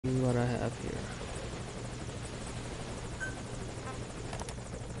See what I have here.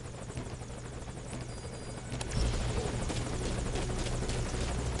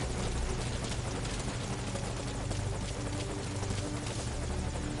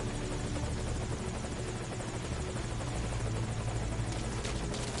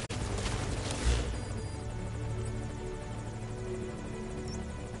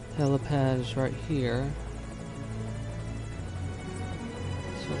 Helipad is right here.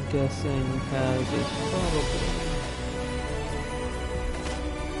 So I'm guessing Paz is probably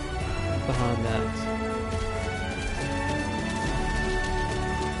behind that.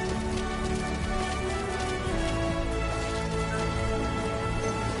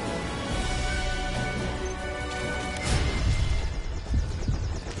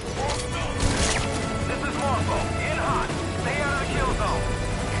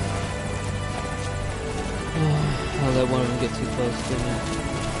 I'll let one of them get too close to me.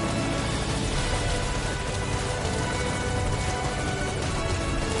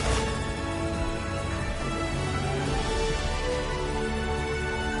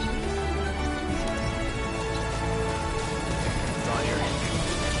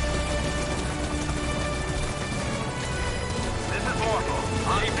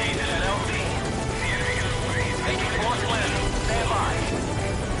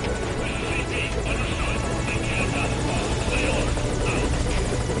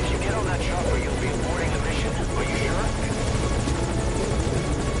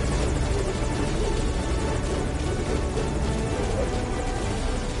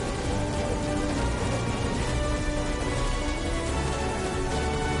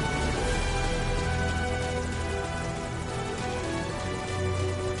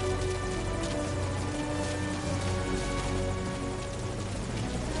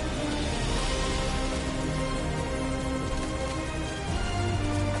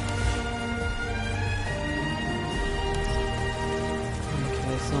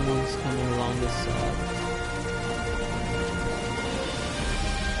 Someone's coming along this side.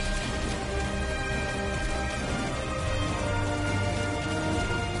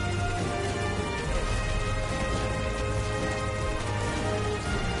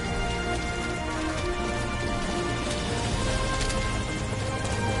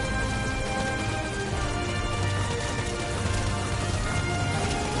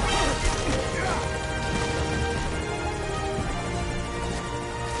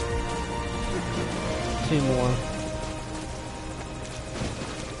 Two more.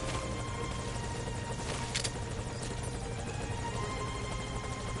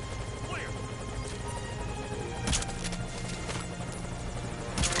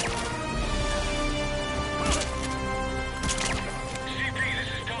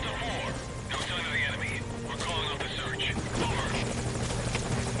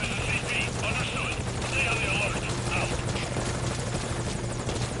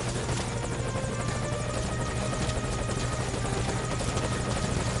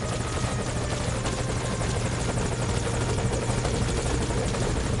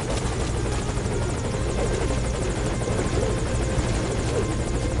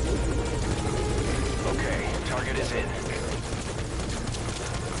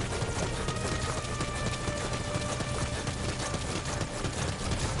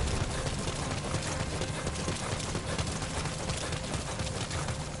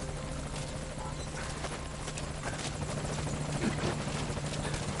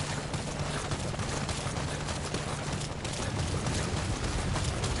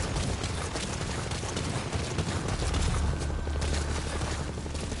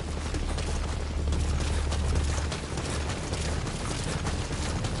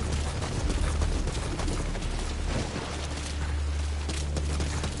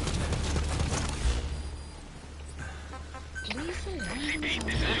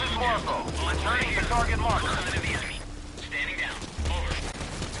 This is Marco. Returning to target marker. Standing down. Over.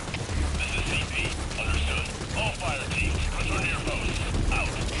 This is CP. Understood. All fire teams, return to your posts. Out.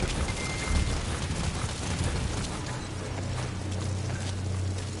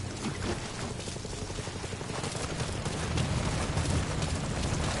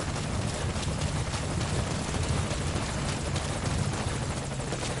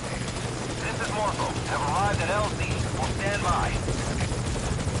 This is Marco. Have arrived at LZ. Will stand by.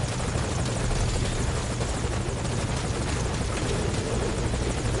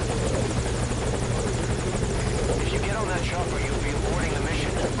 Chopper, you'll be aborting the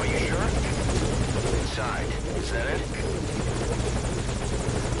mission. Are you sure? Inside. Is that it?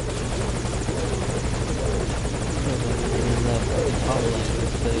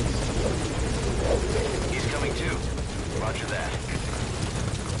 He's coming too. Roger that.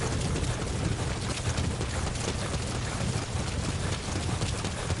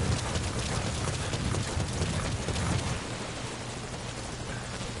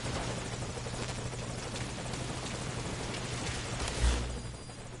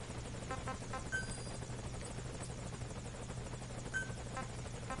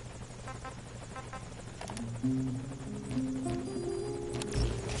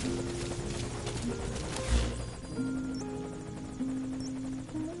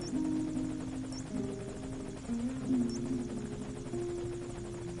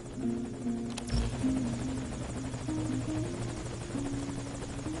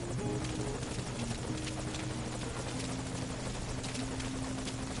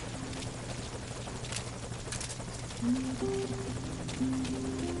 You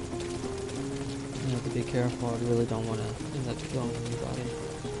have to be careful. I really don't want to end up killing anybody.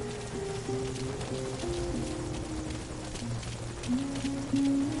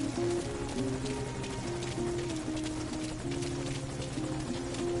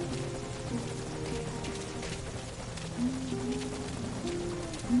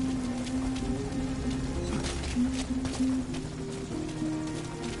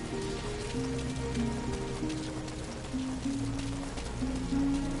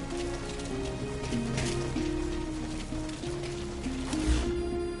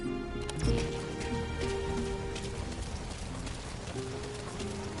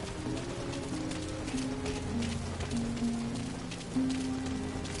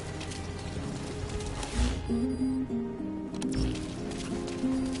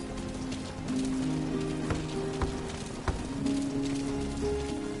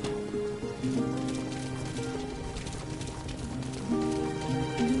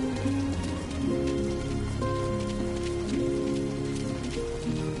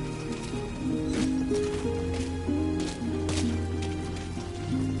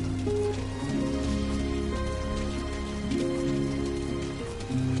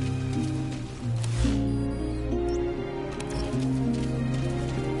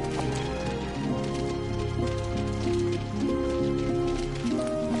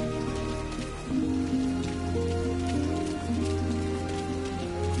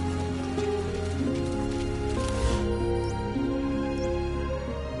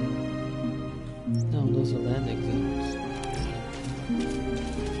 No, those are landing zones.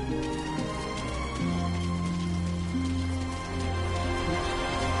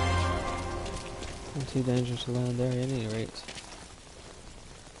 Not too dangerous to land there at any rate.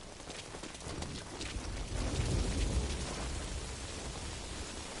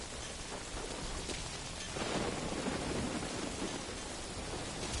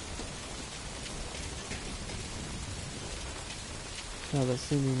 Haven't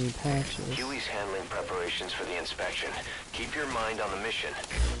seen any patches. Huey's handling preparations for the inspection. Keep your mind on the mission.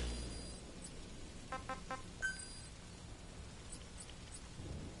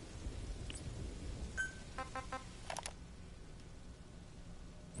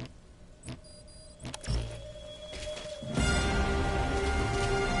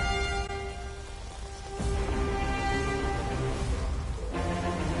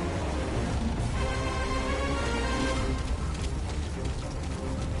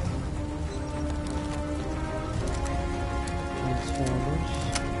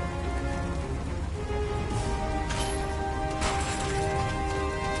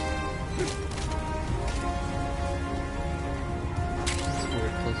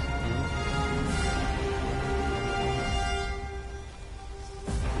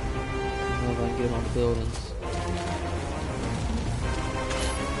 Get on the buildings.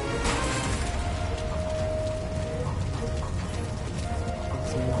 Can't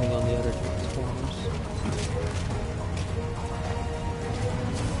see anything on the other transformers.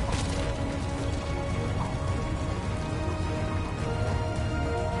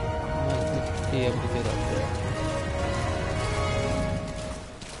 Might be able to get up there.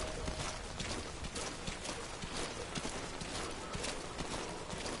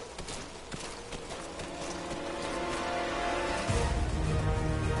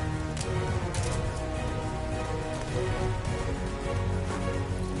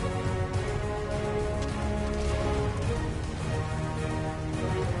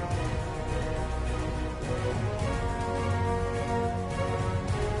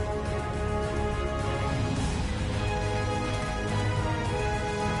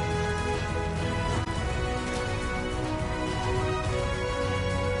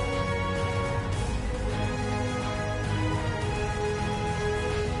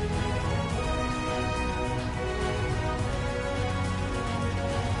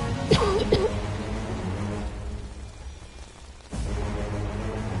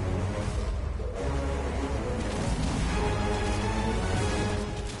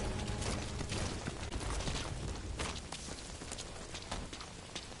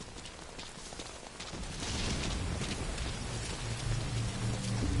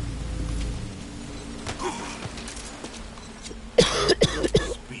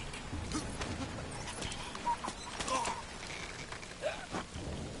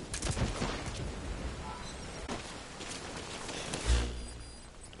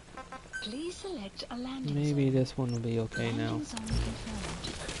 Please select a landing Maybe zone. this one will be okay now. Landing zone confirmed.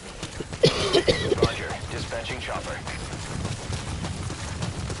 Roger. Dispatching chopper.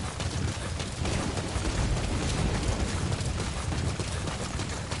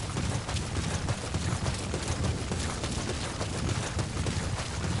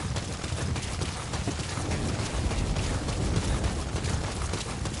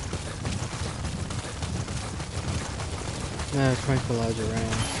 tranquilizer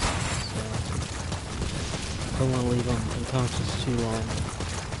rounds, so don't want to leave them unconscious too long.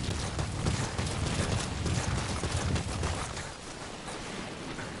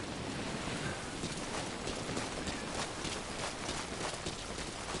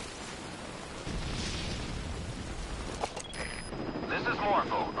 This is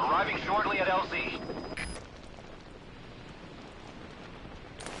Morpho, arriving shortly at LZ.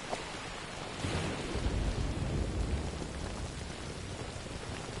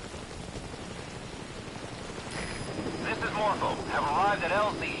 This is Morpho, have arrived at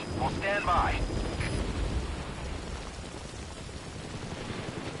LZ. Will stand by.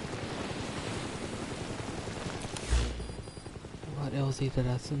 What LZ did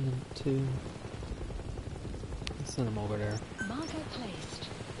I send them to? I sent them over there. Marker placed.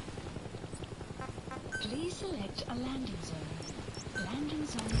 Please select a landing zone. Landing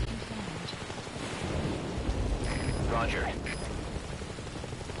zone confirmed. Roger.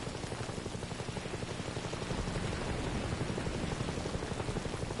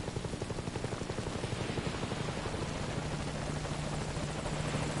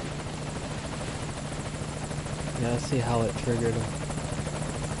 Yeah, I see how it triggered them.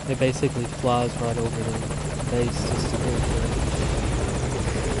 It basically flies right over the base just to go for it.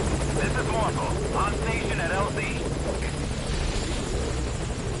 This is Morpho, on station at LZ.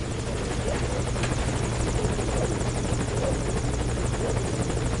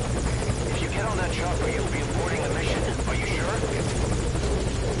 If you get on that chopper, you'll be aborting a mission. Are you sure?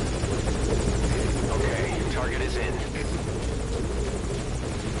 Okay, target is in.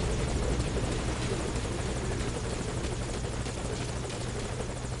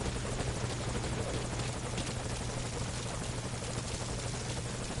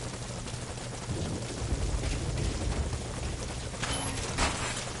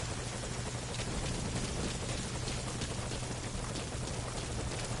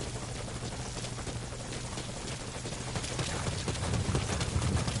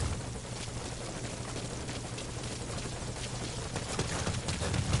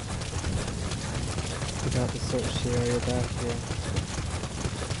 Forgot to search the area back here.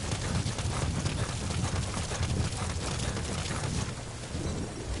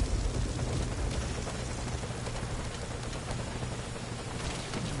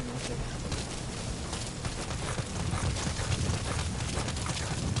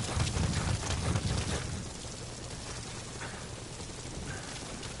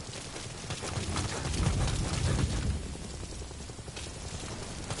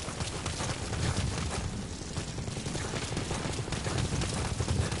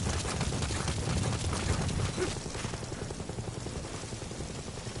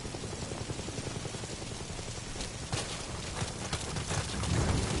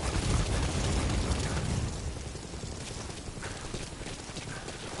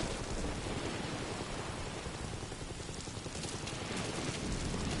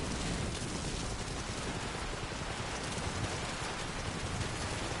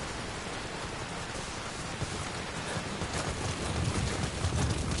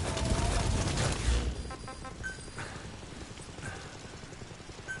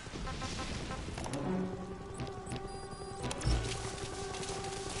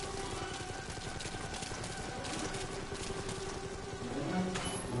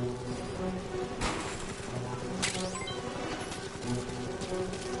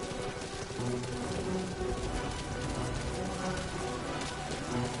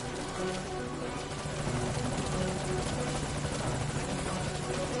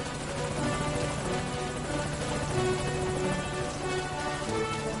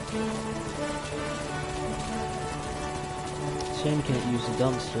 Shame you can't use the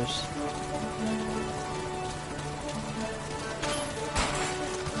dumpsters.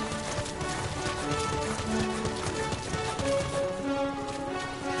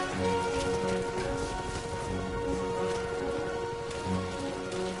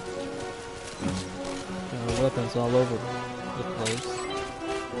 Weapons all over the place.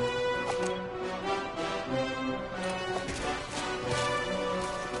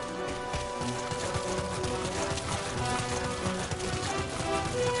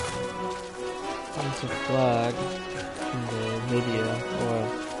 There's a flag in the video or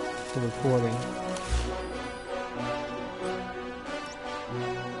the recording.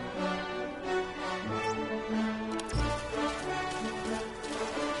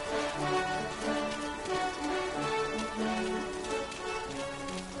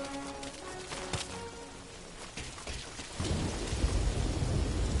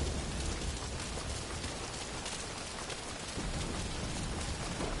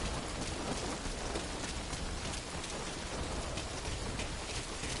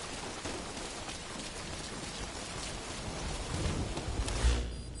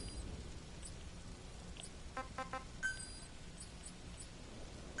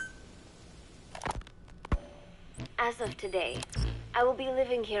 As of today, I will be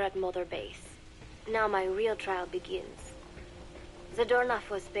living here at Mother Base. Now my real trial begins. Zadornov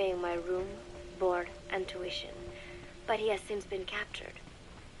was paying my room, board, and tuition, but he has since been captured.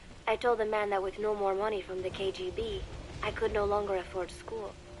 I told the man that with no more money from the KGB, I could no longer afford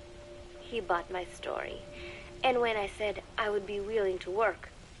school. He bought my story, and when I said I would be willing to work,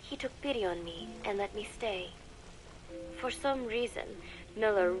 he took pity on me and let me stay. For some reason,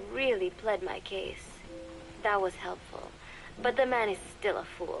 Miller really pled my case. That was helpful, but the man is still a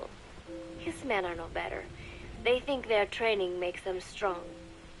fool. His men are no better. They think their training makes them strong,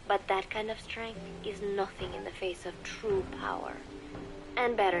 but that kind of strength is nothing in the face of true power.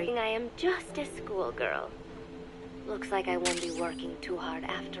 And better, I am just a schoolgirl. Looks like I won't be working too hard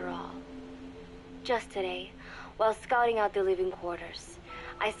after all. Just today, while scouting out the living quarters,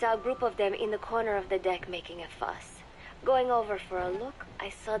 I saw a group of them in the corner of the deck making a fuss. Going over for a look,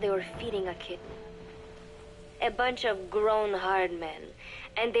 I saw they were feeding a kitten. A bunch of grown hard men,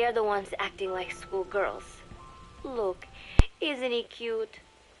 and they're the ones acting like schoolgirls. Look, isn't he cute?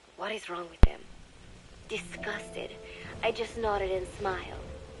 What is wrong with them? Disgusted, I just nodded and smiled.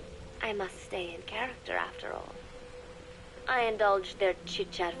 I must stay in character after all. I indulged their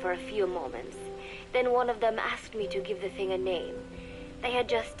chit-chat for a few moments. Then one of them asked me to give the thing a name. They had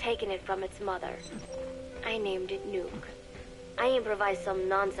just taken it from its mother. I named it Nuke. I improvised some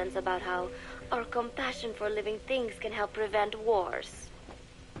nonsense about how our compassion for living things can help prevent wars.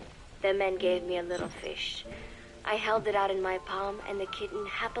 The men gave me a little fish. I held it out in my palm, and the kitten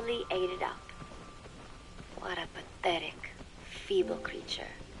happily ate it up. What a pathetic, feeble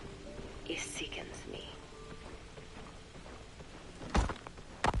creature. It sickens me.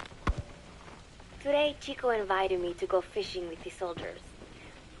 Today, Chico invited me to go fishing with the soldiers.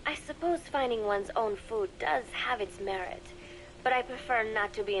 I suppose finding one's own food does have its merit, but I prefer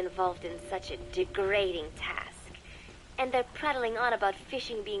not to be involved in such a degrading task. And their prattling on about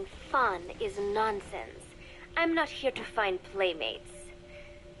fishing being fun is nonsense. I'm not here to find playmates.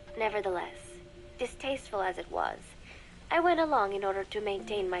 Nevertheless, distasteful as it was, I went along in order to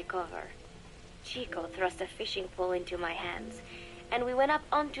maintain my cover. Chico thrust a fishing pole into my hands, and we went up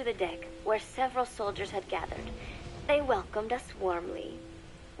onto the deck where several soldiers had gathered. They welcomed us warmly.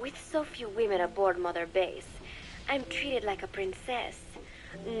 With so few women aboard Mother Base, I'm treated like a princess.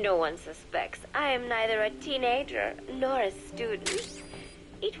 No one suspects I am neither a teenager nor a student.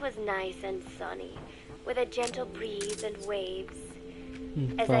 It was nice and sunny, with a gentle breeze and waves.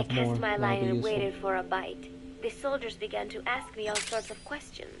 As I cast my line and waited for a bite, the soldiers began to ask me all sorts of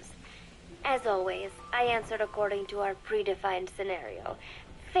questions. As always, I answered according to our predefined scenario,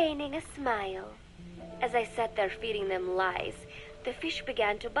 feigning a smile. As I sat there feeding them lies, the fish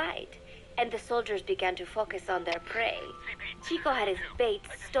began to bite, and the soldiers began to focus on their prey. Chico had his bait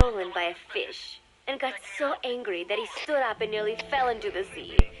stolen by a fish, and got so angry that he stood up and nearly fell into the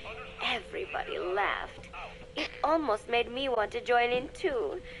sea. Everybody laughed. It almost made me want to join in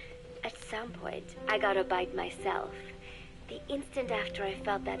too. At some point, I got a bite myself. The instant after I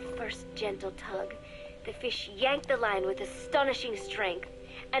felt that first gentle tug, the fish yanked the line with astonishing strength,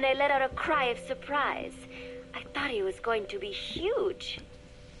 and I let out a cry of surprise. I thought he was going to be huge.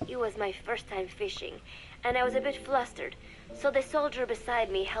 It was my first time fishing, and I was a bit flustered, so the soldier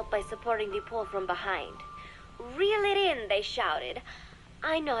beside me helped by supporting the pole from behind. "Reel it in," they shouted.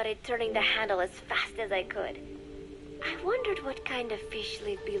 I nodded, turning the handle as fast as I could. I wondered what kind of fish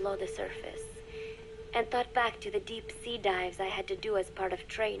lived below the surface, and thought back to the deep sea dives I had to do as part of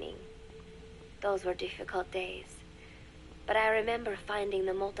training. Those were difficult days, but I remember finding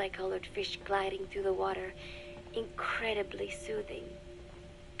the multicolored fish gliding through the water incredibly soothing.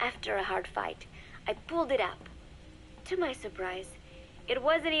 After a hard fight, I pulled it up. To my surprise, it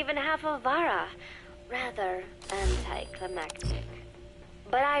wasn't even half a vara, rather anticlimactic.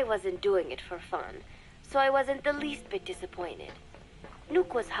 But I wasn't doing it for fun, so I wasn't the least bit disappointed.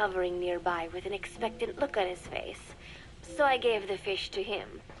 Nuke was hovering nearby with an expectant look on his face, so I gave the fish to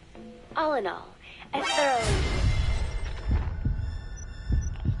him. All in all, a thoroughly...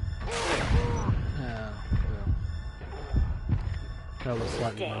 That was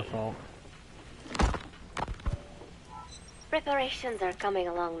slightly my fault. Preparations are coming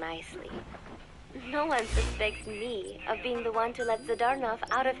along nicely. No one suspects me of being the one to let Zadornov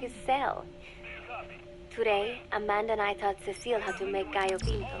out of his cell. Today, Amanda and I taught Cecile how to make gallo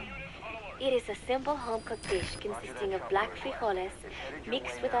pinto. It is a simple home-cooked dish consisting of black frijoles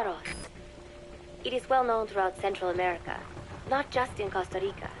mixed with arroz. It is well known throughout Central America, not just in Costa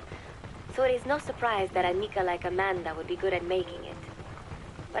Rica, so it is no surprise that a Nica like Amanda would be good at making it.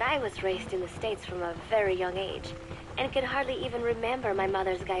 But I was raised in the States from a very young age, and can hardly even remember my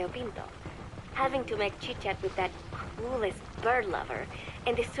mother's gallo pinto. Having to make chit-chat with that clueless bird lover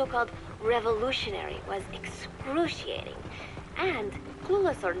and the so-called revolutionary was excruciating. And,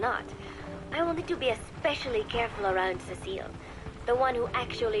 clueless or not, I will need to be especially careful around Cecile, the one who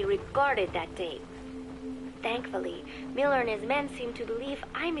actually recorded that tape. Thankfully, Miller and his men seem to believe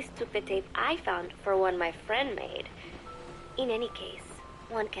I mistook the tape I found for one my friend made. In any case,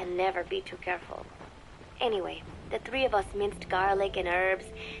 one can never be too careful. Anyway, the three of us minced garlic and herbs,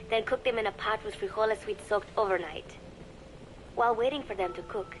 then cooked them in a pot with frijoles we'd soaked overnight. While waiting for them to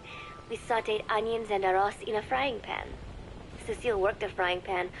cook, we sautéed onions and arroz in a frying pan. Cecile worked the frying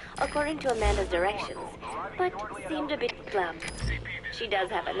pan according to Amanda's directions, but seemed a bit glum. She does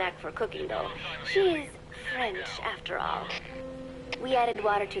have a knack for cooking, though. She is French, after all. We added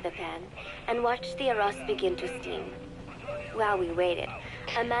water to the pan and watched the arroz begin to steam. While we waited,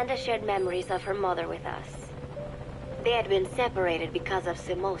 Amanda shared memories of her mother with us. They had been separated because of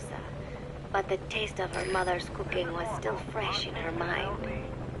Simosa, but the taste of her mother's cooking was still fresh in her mind.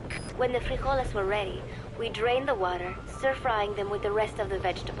 When the frijoles were ready, we drained the water, stir-frying them with the rest of the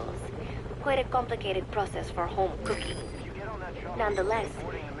vegetables. Quite a complicated process for home cooking. Nonetheless,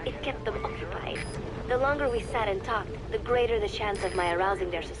 it kept them occupied. The longer we sat and talked, the greater the chance of my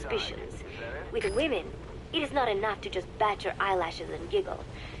arousing their suspicions. With women, it is not enough to just bat your eyelashes and giggle.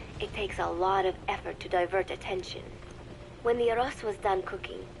 It takes a lot of effort to divert attention. When the arroz was done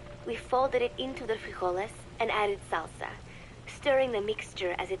cooking, we folded it into the frijoles and added salsa, stirring the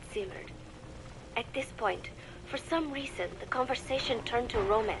mixture as it simmered. At this point, for some reason, the conversation turned to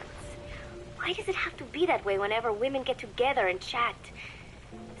romance. Why does it have to be that way whenever women get together and chat?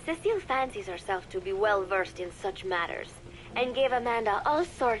 Cecile fancies herself to be well-versed in such matters, and gave Amanda all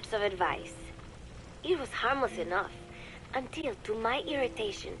sorts of advice. It was harmless enough, until, to my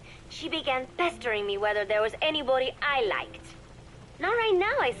irritation, she began pestering me whether there was anybody I liked. Not right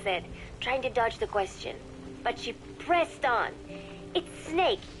now, I said, trying to dodge the question. But she pressed on. It's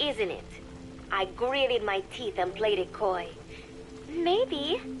Snake, isn't it? I gritted my teeth and played it coy.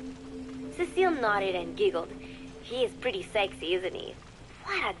 Maybe. Cecile nodded and giggled. He is pretty sexy, isn't he?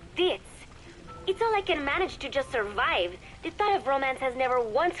 What a ditz. It's all I can manage to just survive. The thought of romance has never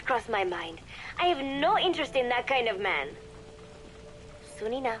once crossed my mind. I have no interest in that kind of man.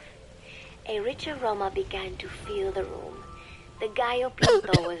 Soon enough, a rich aroma began to fill the room. The gallo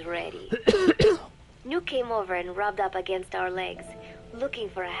pinto was ready. New came over and rubbed up against our legs, looking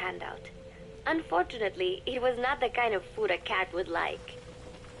for a handout. Unfortunately, it was not the kind of food a cat would like.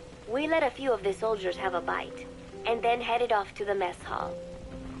 We let a few of the soldiers have a bite, and then headed off to the mess hall.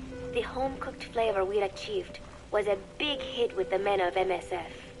 The home-cooked flavor we'd achieved was a big hit with the men of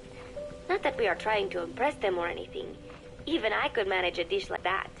MSF. Not that we are trying to impress them or anything. Even I could manage a dish like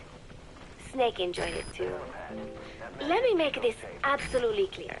that. Snake enjoyed it too. Let me make this absolutely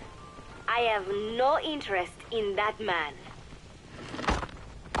clear. I have no interest in that man.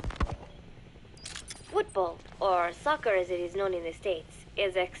 Football, or soccer as it is known in the States,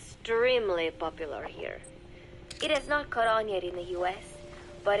 is extremely popular here. It has not caught on yet in the US,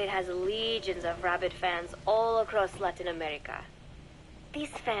 but it has legions of rabid fans all across Latin America. These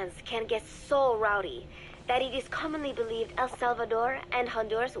fans can get so rowdy that it is commonly believed El Salvador and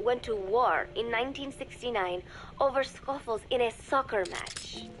Honduras went to war in 1969 over scuffles in a soccer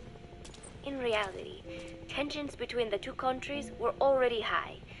match. In reality, tensions between the two countries were already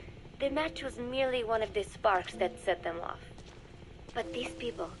high. The match was merely one of the sparks that set them off. But these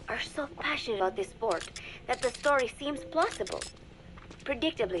people are so passionate about this sport that the story seems plausible.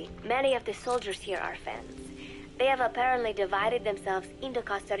 Predictably, many of the soldiers here are fans. They have apparently divided themselves into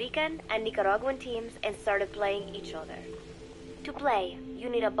Costa Rican and Nicaraguan teams and started playing each other. To play, you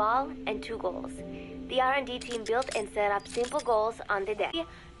need a ball and 2 goals. The R&D team built and set up simple goals on the deck.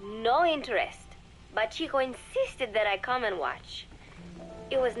 No interest, but Chico insisted that I come and watch.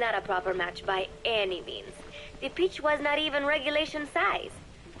 It was not a proper match by any means. The pitch was not even regulation size,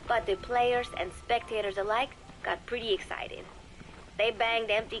 but the players and spectators alike got pretty excited. They banged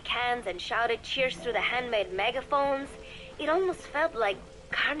empty cans and shouted cheers through the handmade megaphones. It almost felt like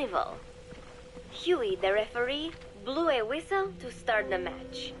carnival. Huey, the referee, blew a whistle to start the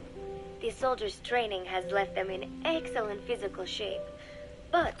match. The soldiers' training has left them in excellent physical shape,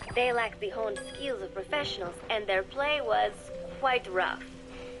 but they lacked the honed skills of professionals and their play was quite rough.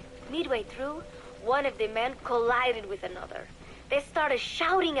 Midway through, one of the men collided with another. They started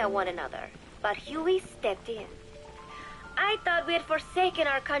shouting at one another, but Huey stepped in. I thought we had forsaken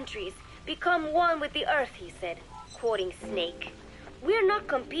our countries, become one with the earth, he said, quoting Snake. We're not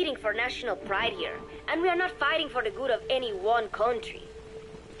competing for national pride here, and we are not fighting for the good of any one country.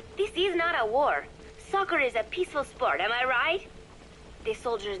 This is not a war. Soccer is a peaceful sport, am I right? The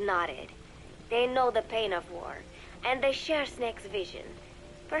soldiers nodded. They know the pain of war, and they share Snake's vision.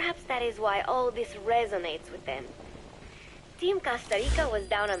 Perhaps that is why all this resonates with them. Team Costa Rica was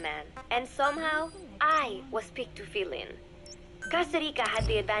down a man, and somehow I was picked to fill in. Costa Rica had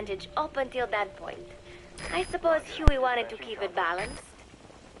the advantage up until that point. I suppose Huey wanted to keep it balanced.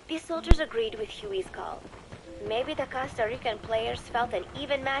 The soldiers agreed with Huey's call. Maybe the Costa Rican players felt an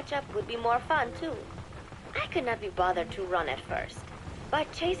even matchup would be more fun too. I could not be bothered to run at first,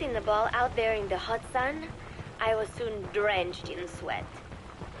 but chasing the ball out there in the hot sun, I was soon drenched in sweat.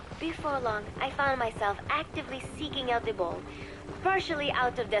 Before long, I found myself actively seeking out the ball, partially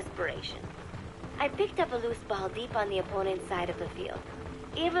out of desperation. I picked up a loose ball deep on the opponent's side of the field.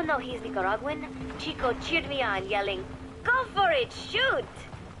 Even though he's Nicaraguan, Chico cheered me on, yelling, "Go for it, shoot!"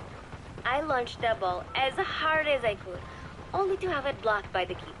 I launched the ball as hard as I could, only to have it blocked by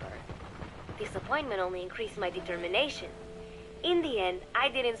the keeper. Disappointment only increased my determination. In the end, I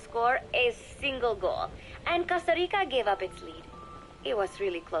didn't score a single goal, and Costa Rica gave up its lead. It was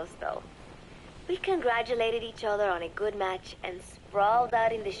really close, though. We congratulated each other on a good match and sprawled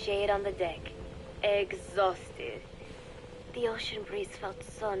out in the shade on the deck, exhausted. The ocean breeze felt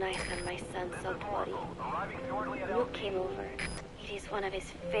so nice on my sun-soaked body. Luke came over. It is one of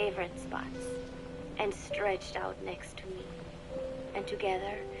his favorite spots, and stretched out next to me. And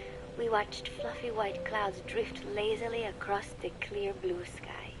together, we watched fluffy white clouds drift lazily across the clear blue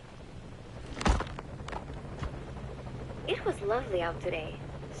sky. It was lovely out today,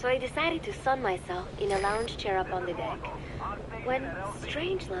 so I decided to sun myself in a lounge chair up on the deck, when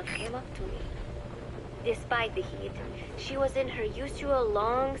Strangelove came up to me. Despite the heat, she was in her usual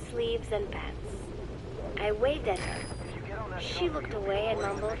long sleeves and pants. I waved at her. She looked away and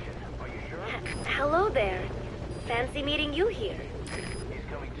mumbled, "Hello there. Fancy meeting you here."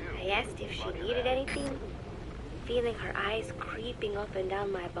 I asked if she needed anything, feeling her eyes creeping up and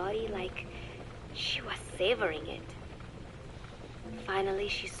down my body like she was savoring it. Finally,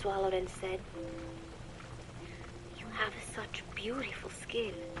 she swallowed and said, "You have such beautiful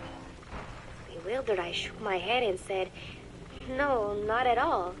skin." Bewildered, I shook my head and said, "No, not at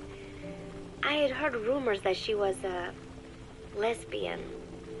all." I had heard rumors that she was a lesbian,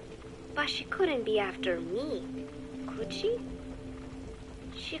 but she couldn't be after me, could she?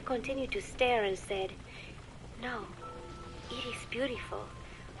 She continued to stare and said, "No, it is beautiful,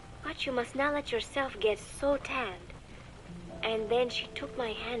 but you must not let yourself get so tanned." And then she took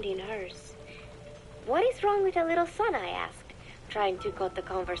my hand in hers. "What is wrong with a little sun?" I asked, trying to cut the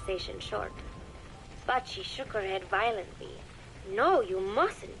conversation short. But she shook her head violently. "No, you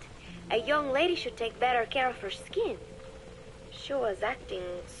mustn't. A young lady should take better care of her skin." She was acting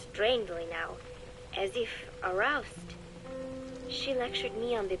strangely now, as if aroused. She lectured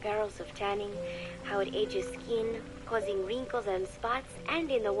me on the perils of tanning, how it ages skin, causing wrinkles and spots, and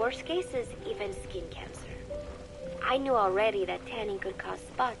in the worst cases, even skin cancer. I knew already that tanning could cause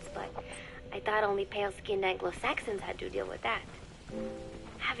spots, but I thought only pale-skinned Anglo-Saxons had to deal with that.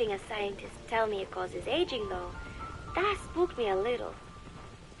 Having a scientist tell me it causes aging, though, that spooked me a little.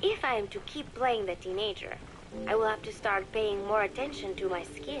 If I am to keep playing the teenager, I will have to start paying more attention to my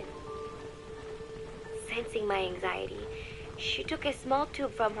skin. Sensing my anxiety, she took a small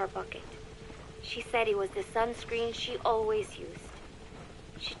tube from her pocket. She said it was the sunscreen she always used.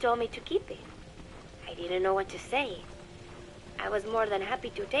 She told me to keep it. I didn't know what to say. I was more than happy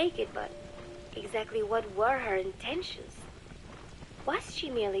to take it, but exactly what were her intentions? Was she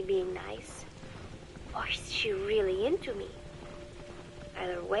merely being nice? Or is she really into me?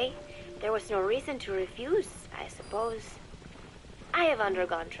 Either way, there was no reason to refuse, I suppose. I have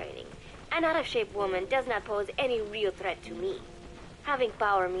undergone training. An out-of-shape woman does not pose any real threat to me. Having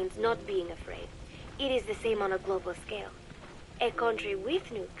power means not being afraid. It is the same on a global scale. A country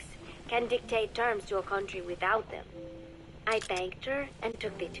with nukes can dictate terms to a country without them. I thanked her and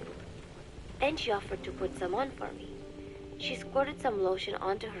took the tube. Then she offered to put some on for me. She squirted some lotion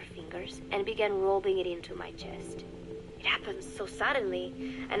onto her fingers and began rolling it into my chest. It happened so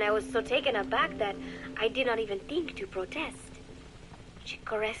suddenly, and I was so taken aback that I did not even think to protest. She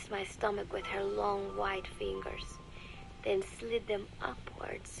caressed my stomach with her long white fingers, then slid them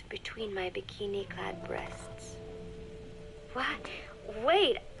upwards between my bikini-clad breasts. "What?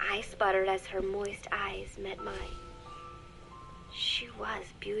 Wait," I sputtered as her moist eyes met mine. She was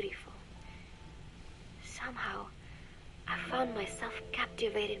beautiful. Somehow, I found myself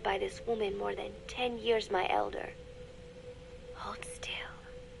captivated by this woman more than 10 years my elder. "Hold still,"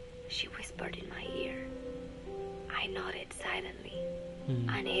 she whispered in my ear. I nodded silently,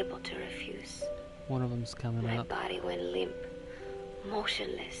 unable to refuse. One of them's coming My up. body went limp,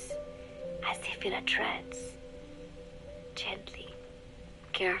 motionless, as if in a trance. Gently,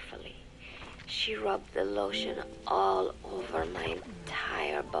 carefully, She rubbed the lotion all over my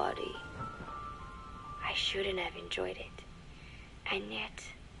entire body. I shouldn't have enjoyed it, and yet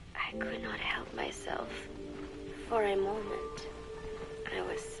I could not help myself. For a moment, I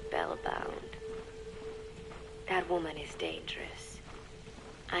was spellbound. That woman is dangerous.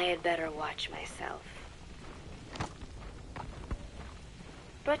 I had better watch myself.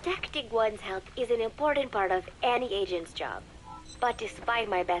 Protecting one's health is an important part of any agent's job. But despite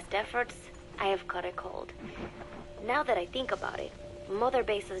my best efforts, I have caught a cold. Now that I think about it, Mother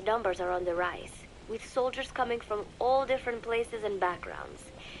Base's numbers are on the rise, with soldiers coming from all different places and backgrounds.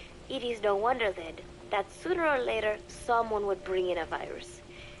 It is no wonder then that sooner or later someone would bring in a virus.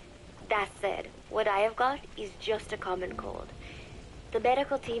 That said, what I have got is just a common cold. The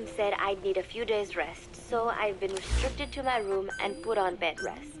medical team said I'd need a few days rest, so I've been restricted to my room and put on bed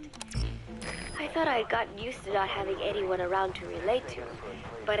rest. I thought I'd gotten used to not having anyone around to relate to,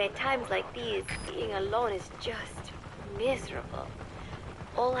 but at times like these, being alone is just miserable.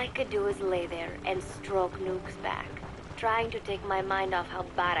 All I could do was lay there and stroke Nuke's back, trying to take my mind off how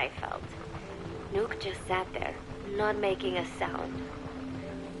bad I felt. Nuke just sat there, not making a sound.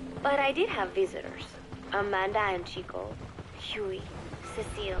 But I did have visitors. Amanda and Chico, Huey,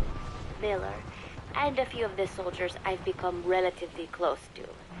 Cecile, Miller, and a few of the soldiers I've become relatively close to.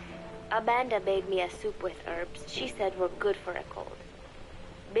 Amanda made me a soup with herbs she said were good for a cold.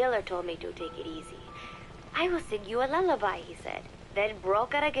 Miller told me to take it easy. I will sing you a lullaby, he said, then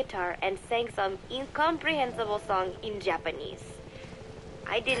broke out a guitar and sang some incomprehensible song in Japanese.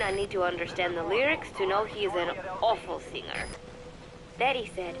 I did not need to understand the lyrics to know he is an awful singer. Then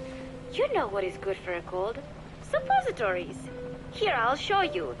he said, "You know what is good for a cold? Suppositories. Here, I'll show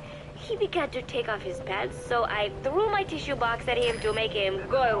you." He began to take off his pants, so I threw my tissue box at him to make him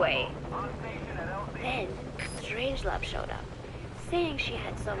go away. Then Strangelove showed up, saying she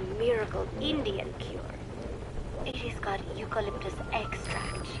had some miracle Indian cure. It has got eucalyptus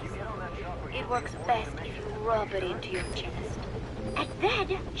extract, she said. It works best if you rub it into your chest. And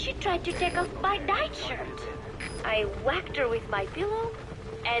then she tried to take off my nightshirt. I whacked her with my pillow,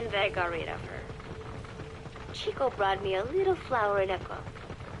 and I got rid of her. Chico brought me a little flower in a cup.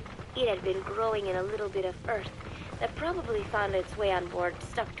 It had been growing in a little bit of earth that probably found its way on board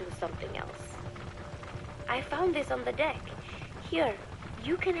stuck to something else. I found this on the deck. Here,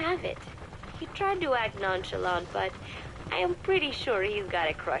 you can have it. He tried to act nonchalant, but I am pretty sure he's got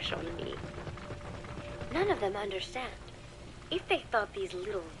a crush on me. None of them understand. If they thought these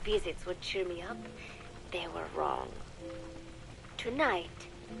little visits would cheer me up, they were wrong. Tonight,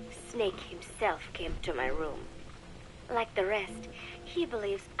 Snake himself came to my room. Like the rest, he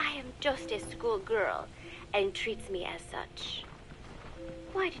believes I am just a schoolgirl and treats me as such.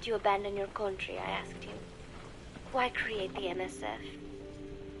 Why did you abandon your country, I asked him. Why create the MSF?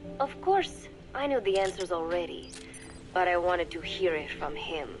 Of course, I knew the answers already, but I wanted to hear it from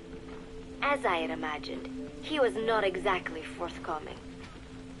him. As I had imagined, he was not exactly forthcoming.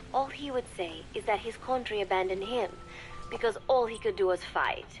 All he would say is that his country abandoned him because all he could do was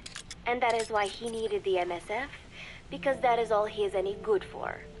fight, and that is why he needed the MSF, because that is all he is any good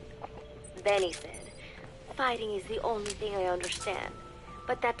for. Then he said, "Fighting is the only thing I understand,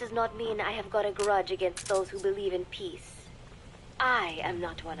 but that does not mean I have got a grudge against those who believe in peace. I am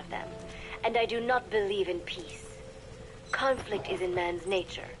not one of them, and I do not believe in peace. Conflict is in man's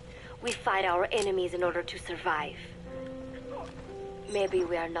nature. We fight our enemies in order to survive. Maybe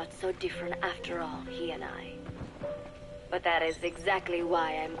we are not so different after all, he and I. But that is exactly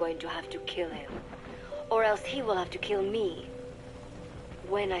why I'm going to have to kill him, or else he will have to kill me.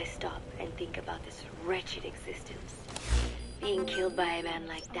 When I stop and think about this wretched existence, being killed by a man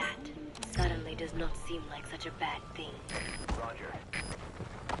like that suddenly does not seem like such a bad thing." Roger.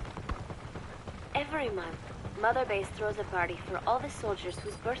 Every month, Mother Base throws a party for all the soldiers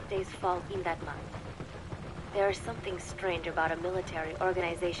whose birthdays fall in that month. There is something strange about a military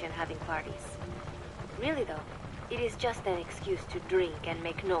organization having parties. Really though, it is just an excuse to drink and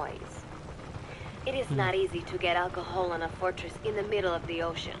make noise. It is not easy to get alcohol on a fortress in the middle of the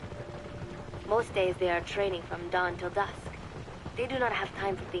ocean. Most days they are training from dawn till dusk. They do not have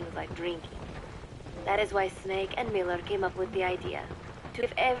time for things like drinking. That is why Snake and Miller came up with the idea to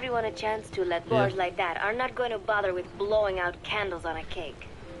give everyone a chance to let boys like that are not going to bother with blowing out candles on a cake.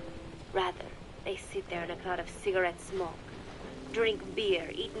 Rather, they sit there in a cloud of cigarette smoke, drink beer,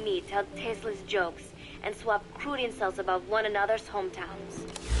 eat meat, tell tasteless jokes, and swap crude insults about one another's hometowns.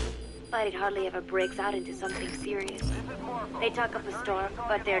 But it hardly ever breaks out into something serious. They talk up a storm,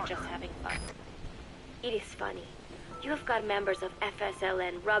 but they're just having fun. It is funny. You have got members of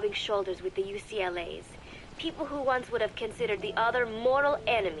FSLN rubbing shoulders with the UCLAs, people who once would have considered the other mortal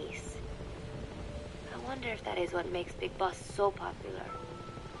enemies. wonder if that is what makes Big Boss so popular.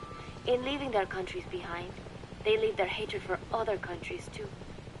 In leaving their countries behind, they leave their hatred for other countries too.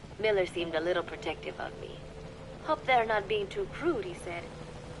 Miller seemed a little protective of me. Hope they're not being too crude, he said.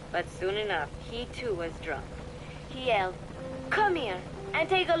 But soon enough, he too was drunk. He yelled, "Come here and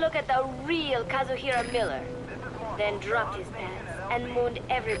take a look at the real Kazuhira Miller." Then dropped his pants and mooned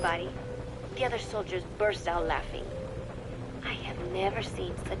everybody. The other soldiers burst out laughing. I have never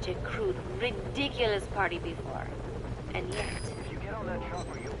seen such a crude, ridiculous party before. And yet,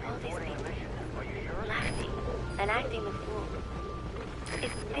 all these people laughing and acting the fool.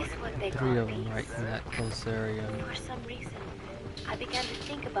 Is this what they call Three of them peace? right in that close area. For some reason, I began to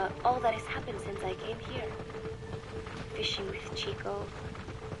think about all that has happened since I came here. Fishing with Chico,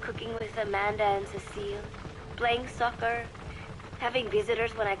 cooking with Amanda and Cecile, playing soccer, having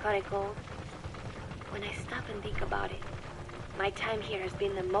visitors when I caught a cold. When I stop and think about it, my time here has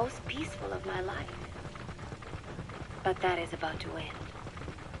been the most peaceful of my life. But that is about to end.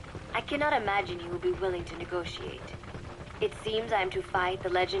 I cannot imagine he will be willing to negotiate. It seems I am to fight the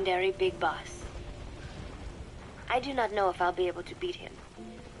legendary Big Boss. I do not know if I'll be able to beat him.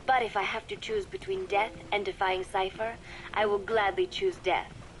 But if I have to choose between death and defying Cypher, I will gladly choose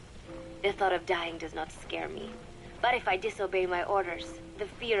death. The thought of dying does not scare me. But if I disobey my orders, the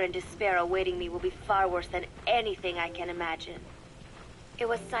fear and despair awaiting me will be far worse than anything I can imagine. It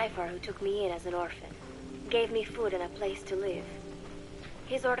was Cypher who took me in as an orphan, gave me food and a place to live.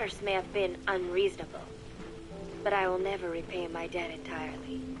 His orders may have been unreasonable, but I will never repay my debt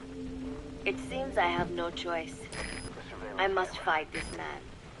entirely. It seems I have no choice. I must fight this man.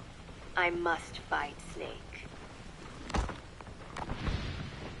 I must fight Snake.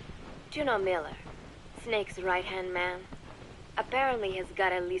 Juno Miller, Snake's right-hand man, apparently has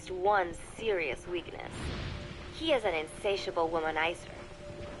got at least one serious weakness. He is an insatiable womanizer.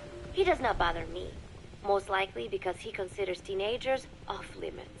 He does not bother me, most likely because he considers teenagers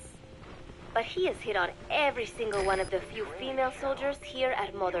off-limits. But he has hit on every single one of the few female soldiers here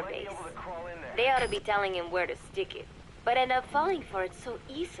at Mother Base. They ought to be telling him where to stick it, but end up falling for it so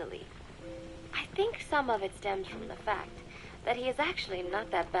easily. I think some of it stems from the fact that he is actually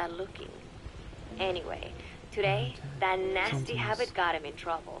not that bad looking. Anyway, today, that nasty habit got him in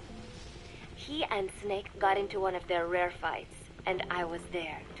trouble. He and Snake got into one of their rare fights, and I was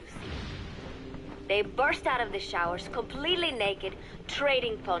there to see. They burst out of the showers, completely naked,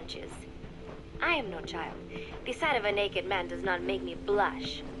 trading punches. I am no child. The sight of a naked man does not make me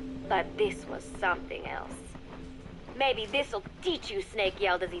blush, but this was something else. "Maybe this'll teach you," Snake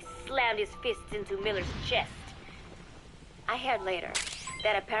yelled as he slammed his fists into Miller's chest. I heard later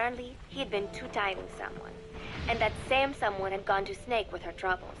that apparently he had been two-timing someone, and that same someone had gone to Snake with her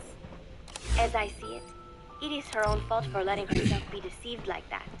troubles. As I see it, it is her own fault for letting herself be deceived like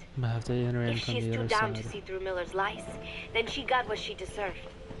that. I'm gonna have to enter in If from she's the too other dumb to side. see through Miller's lies, then she got what she deserved.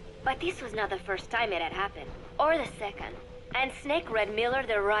 But this was not the first time it had happened, or the second, and Snake read Miller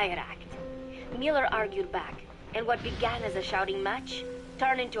the riot act. Miller argued back, and what began as a shouting match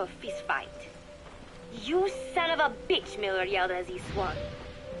turned into a fist fight. "You son of a bitch," Miller yelled as he swung.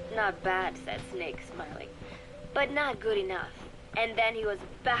 "Not bad," said Snake, smiling, "but not good enough." And then he was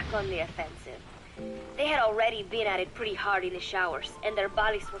back on the offensive. They had already been at it pretty hard in the showers, and their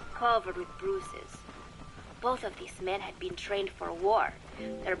bodies were covered with bruises. Both of these men had been trained for war,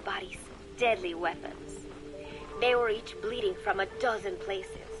 their bodies deadly weapons. They were each bleeding from a dozen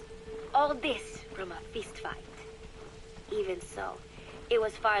places. All this from a fist fight. Even so, it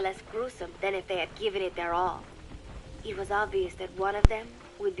was far less gruesome than if they had given it their all. It was obvious that one of them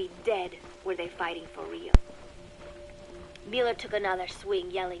would be dead were they fighting for real. Miller took another swing,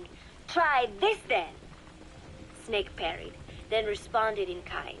 yelling, "Try this then!" Snake parried, then responded in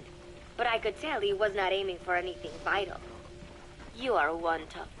kind. But I could tell he was not aiming for anything vital. "You are one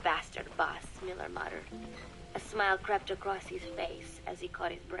tough bastard, boss," Miller muttered. A smile crept across his face as he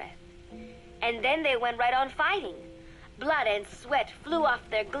caught his breath. And then they went right on fighting. Blood and sweat flew off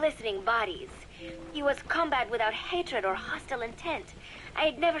their glistening bodies. It was combat without hatred or hostile intent. I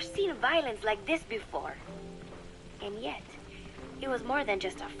had never seen violence like this before. And yet, it was more than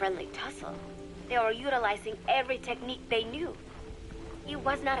just a friendly tussle. They were utilizing every technique they knew. It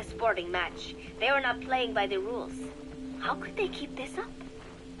was not a sporting match. They were not playing by the rules. How could they keep this up?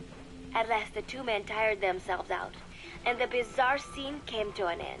 At last, the two men tired themselves out, and the bizarre scene came to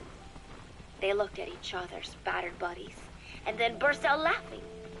an end. They looked at each other's battered bodies, and then burst out laughing,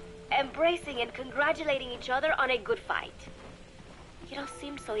 embracing and congratulating each other on a good fight. It all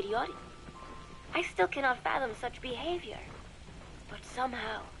seemed so idiotic. I still cannot fathom such behavior. But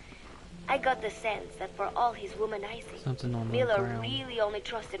somehow, I got the sense that for all his womanizing, Something on the Miller ground. really only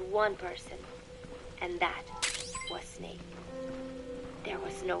trusted one person, and that was Snake. There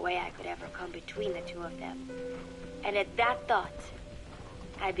was no way I could ever come between the two of them. And at that thought,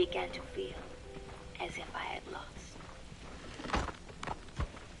 I began to feel as if I had lost.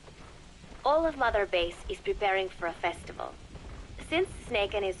 All of Mother Base is preparing for a festival. Since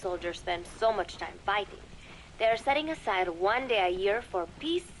Snake and his soldiers spend so much time fighting, they are setting aside one day a year for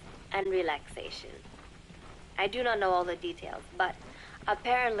peace and relaxation. I do not know all the details, but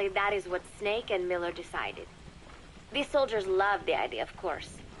apparently that is what Snake and Miller decided. These soldiers love the idea, of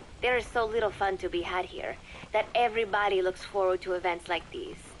course. There is so little fun to be had here that everybody looks forward to events like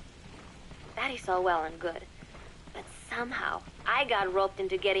these. That is all well and good, but somehow I got roped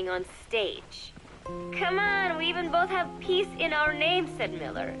into getting on stage. Come on, we even both have peace in our name, said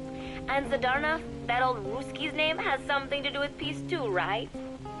Miller. And Zdarnov, that old Ruski's name, has something to do with peace too, right?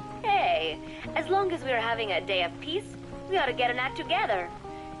 Hey, as long as we're having a day of peace, we ought to get an act together.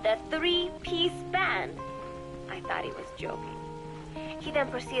 The Three-Piece Band. I thought he was joking. He then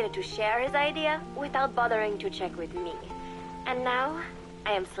proceeded to share his idea without bothering to check with me. And now,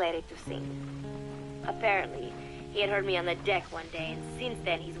 I am slated to sing. Apparently, he had heard me on the deck one day, and since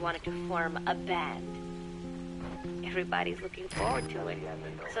then he's wanted to form a band. Everybody's looking forward to it,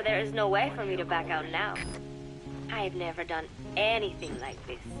 so there is no way for me to back out now. I have never done anything like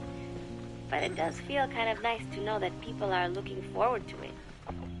this, but it does feel kind of nice to know that people are looking forward to it.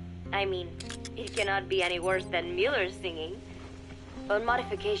 I mean, it cannot be any worse than Miller's singing, but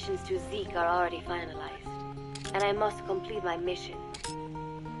modifications to Zeke are already finalized, and I must complete my mission.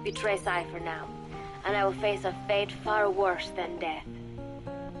 Betray Cypher now, and I will face a fate far worse than death.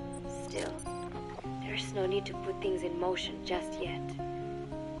 Still, there's no need to put things in motion just yet.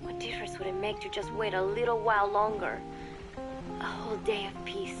 What difference would it make to just wait a little while longer? A whole day of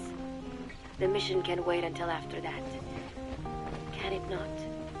peace. The mission can wait until after that. Can it not?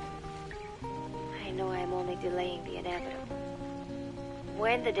 I know I am only delaying the inevitable.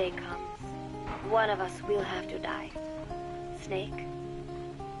 When the day comes, one of us will have to die. Snake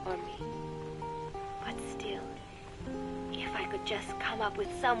or me. But still, if I could just come up with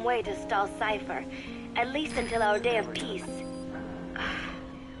some way to stall Cypher, at least until our day of peace.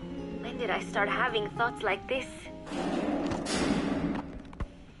 When did I start having thoughts like this?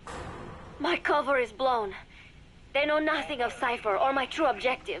 My cover is blown. They know nothing of Cypher or my true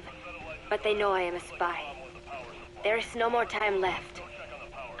objective, but they know I am a spy. There is no more time left.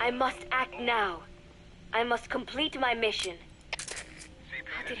 I must act now. I must complete my mission.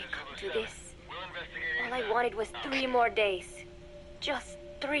 How did it come to this? All I wanted was 3 more days. Just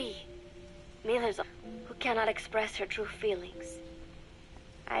 3. Miller's who cannot express her true feelings.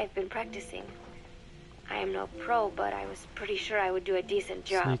 I have been practicing. I am no pro, but I was pretty sure I would do a decent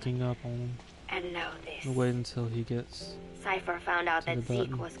job. Sneaking up on him. And now this. Wait until he gets... Cypher found out that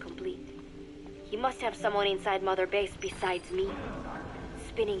Zeke was complete. He must have someone inside Mother Base besides me,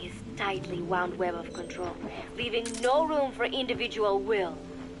 spinning his tightly wound web of control, leaving no room for individual will.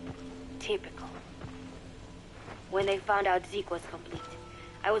 Typical. When they found out Zeke was complete,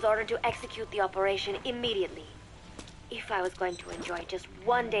 I was ordered to execute the operation immediately. If I was going to enjoy just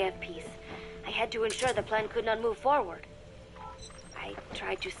one day of peace, I had to ensure the plan could not move forward. I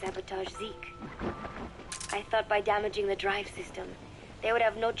tried to sabotage Zeke. I thought by damaging the drive system, they would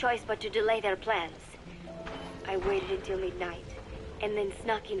have no choice but to delay their plans. I waited until midnight, and then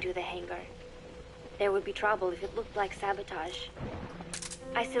snuck into the hangar. There would be trouble if it looked like sabotage.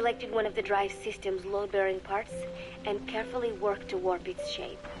 I selected one of the drive system's load-bearing parts and carefully worked to warp its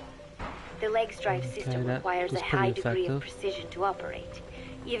shape. The legs drive system requires a high degree of precision to operate.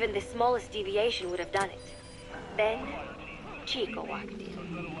 Even the smallest deviation would have done it. Then, Chico walked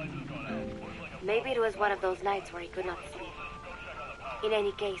in. Maybe it was one of those nights where he could not sleep. In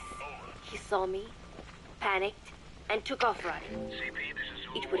any case, he saw me, panicked, and took off running.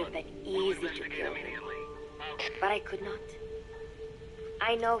 It would have been easy to kill him, but I could not.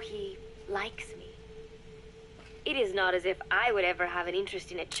 I know he likes me. It is not as if I would ever have an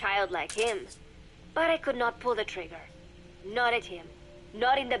interest in a child like him, but I could not pull the trigger. Not at him,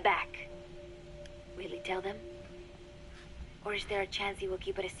 not in the back. Will he tell them? Or is there a chance he will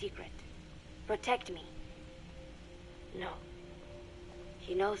keep it a secret? Protect me? No.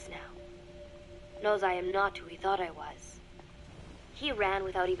 He knows now. Knows I am not who he thought I was. He ran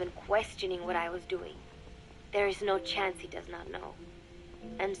without even questioning what I was doing. There is no chance he does not know.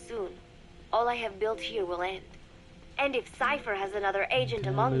 And soon, all I have built here will end. And if Cypher has another agent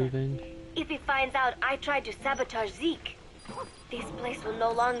among them, if he finds out I tried to sabotage Zeke, this place will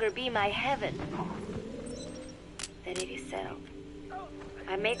no longer be my heaven. Then it is settled.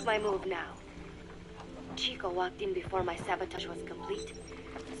 I make my move now. Chico walked in before my sabotage was complete,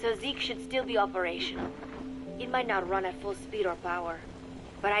 so Zeke should still be operational. It might not run at full speed or power,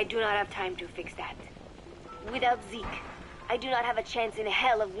 but I do not have time to fix that. Without Zeke, I do not have a chance in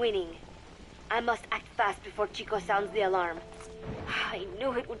hell of winning. I must act fast before Chico sounds the alarm. I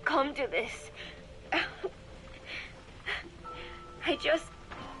knew it would come to this. I just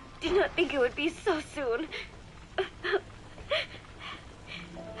did not think it would be so soon.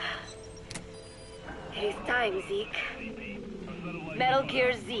 It is time, Zeke. Metal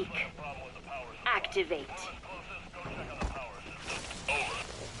Gear Zeke. Activate.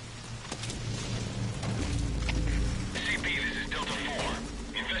 CP, this is Delta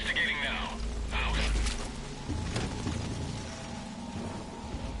 4. Investigating now. Out.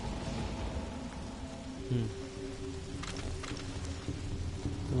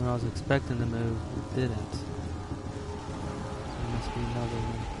 When I was expecting to move, it didn't. So there must be another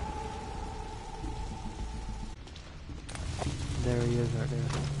one. There he is right there.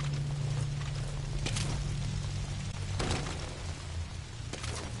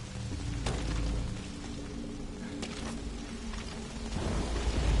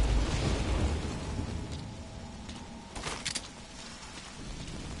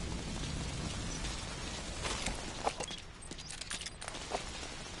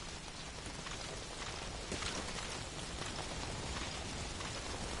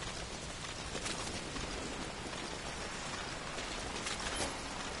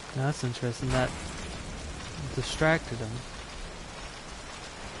 Now that's interesting. That distracted him,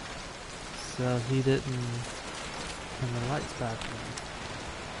 so he didn't turn the lights back on.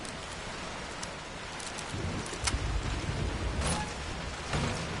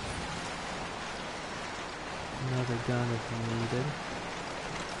 Another gun if needed.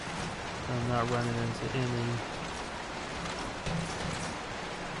 So I'm not running into any.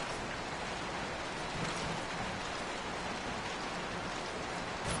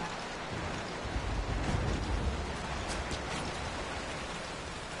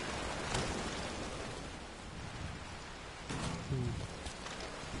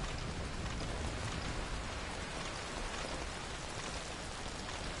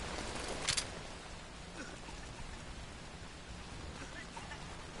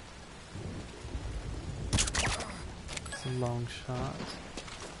 It's a long shot.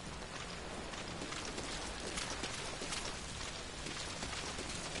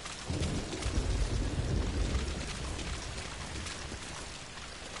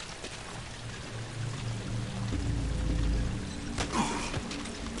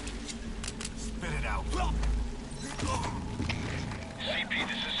 Spit it out. CP,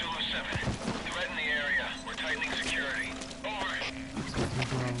 this is Zulu 7. Threat in the area. We're tightening security. Over.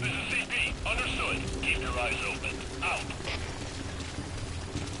 This is CP. Understood. Keep your eyes open. Out.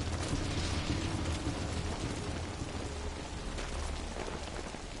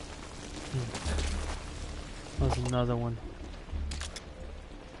 There's another one.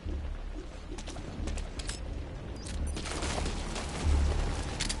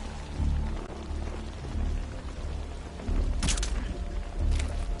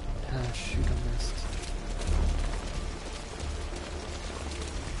 Ah, shoot, I missed.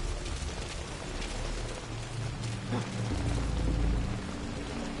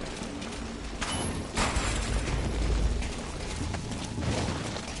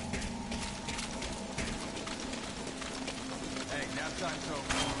 Hey, nap time's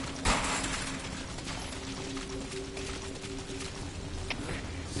over.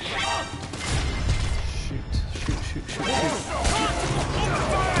 Shoot.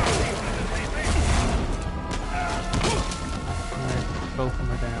 Alright, both of them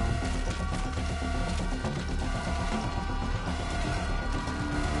are down.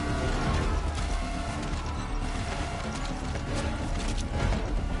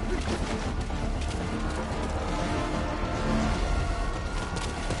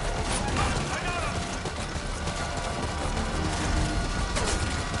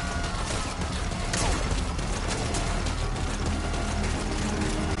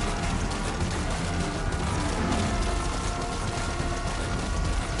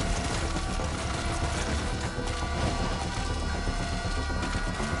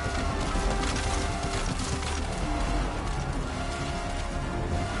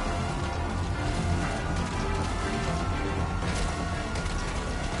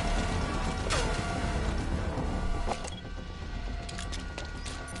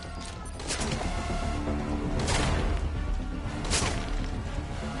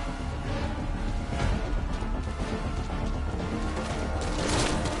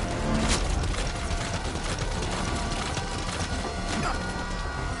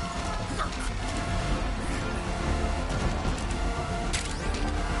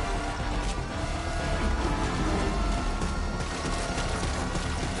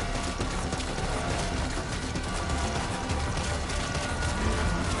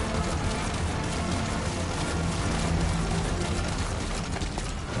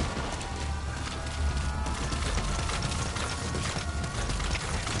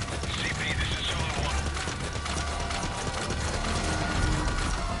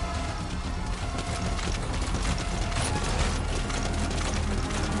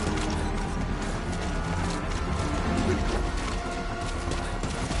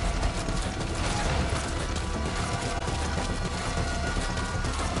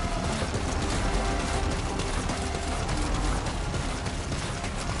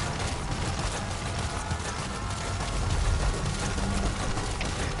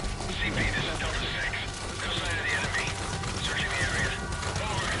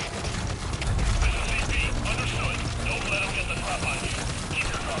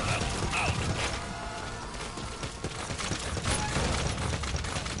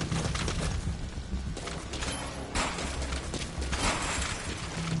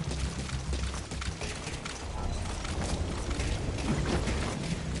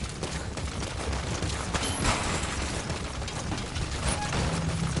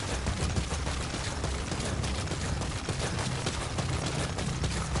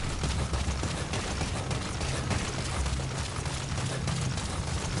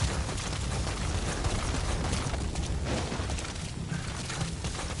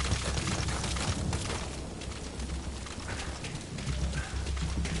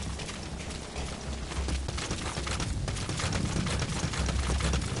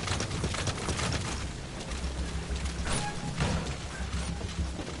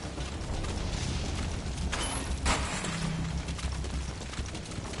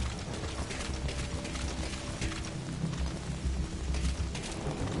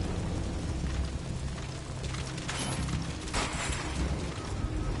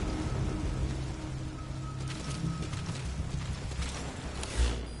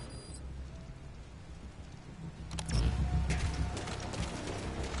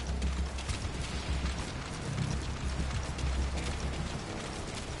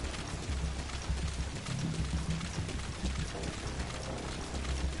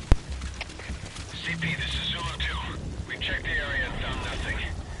 CP, this is Zulu 2. We've checked the area and found nothing.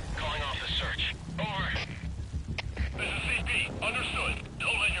 Calling off the search. Over. This is CP. Understood.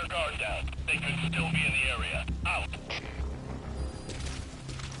 Don't let your guard down. They could still be in the area. Out.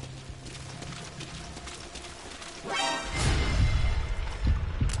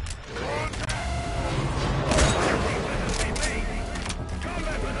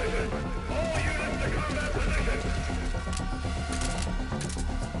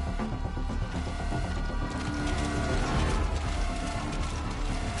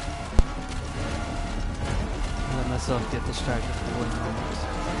 Let myself get distracted for 1 moment.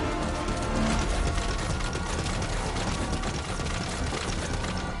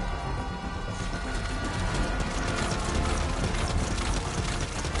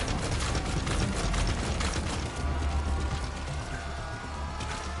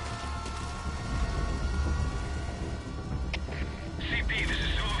 CP, this is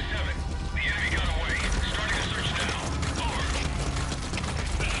Zulu 7. The enemy got away. Starting a search now. Over.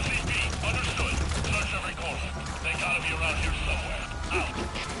 This is CP. Understood. Search every corner. They gotta be around here somewhere. Out.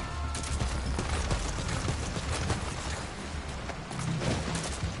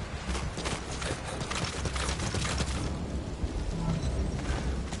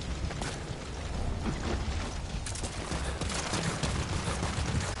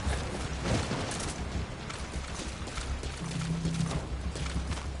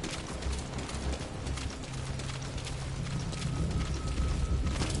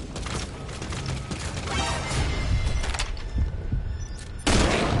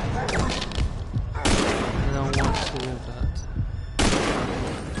 I don't want to do that.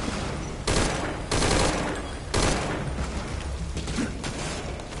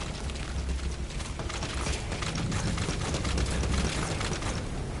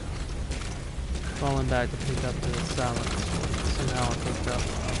 Falling back to pick up the silence. So now I picked up.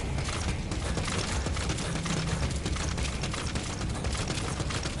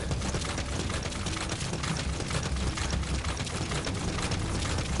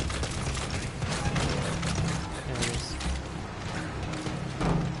 There it is.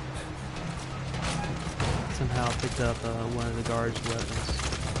 Somehow I picked up one of the guards' weapons.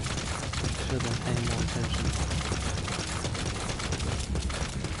 Should have been paying more attention.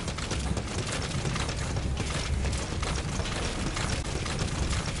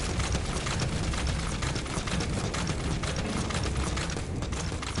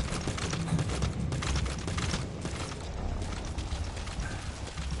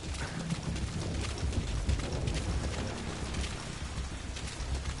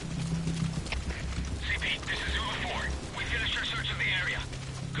 CP, this is Zulu 4. We finished our search of the area.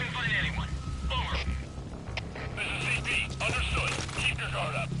 Couldn't find anyone. Over. This is CP. Understood. Keep your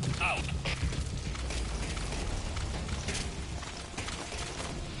guard up. Out.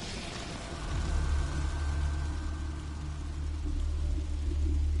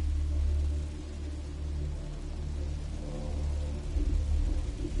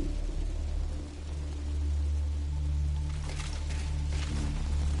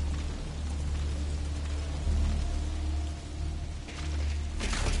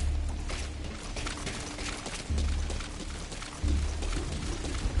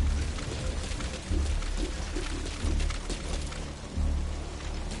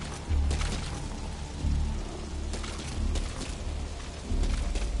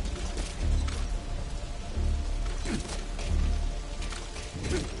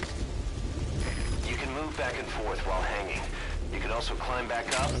 You can move back and forth while hanging. You can also climb back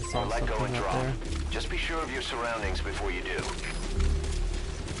up I saw or let go and something up drop. there. Just be sure of your surroundings before you do.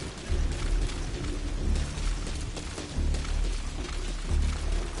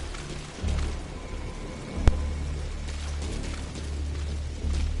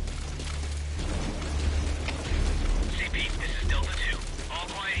 CP, this is Delta 2. All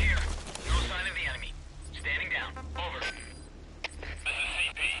quiet here. No sign of the enemy. Standing down. Over. This is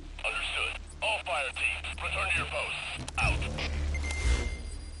CP. Understood. All fire teams, return to your posts. Out.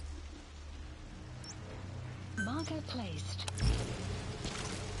 Marker placed.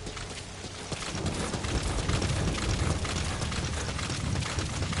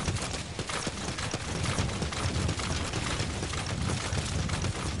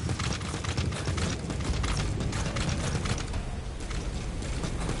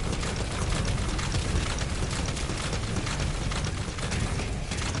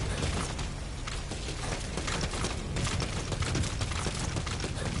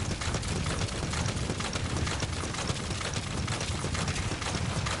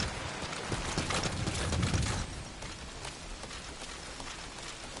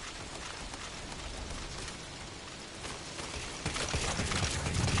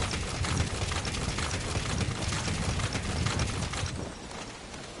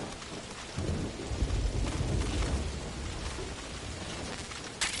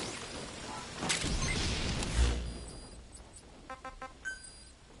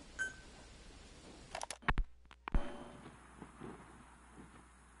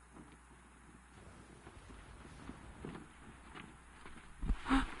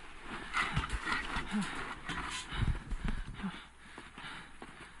 Don't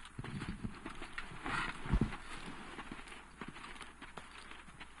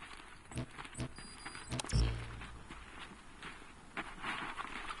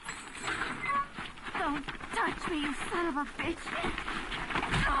touch me, you son of a bitch!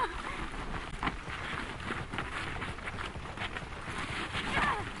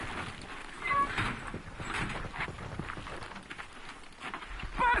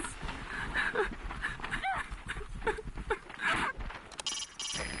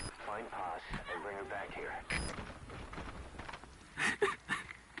 Find Paz and bring her back here.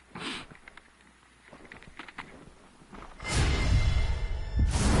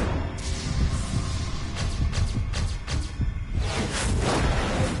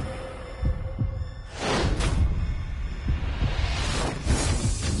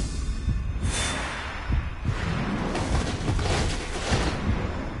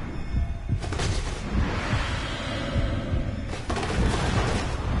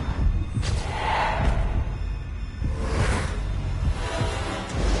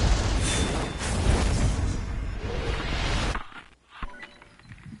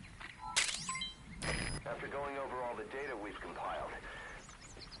 After going over all the data we've compiled,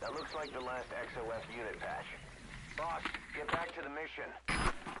 that looks like the last XOF unit patch. Boss, get back to the mission.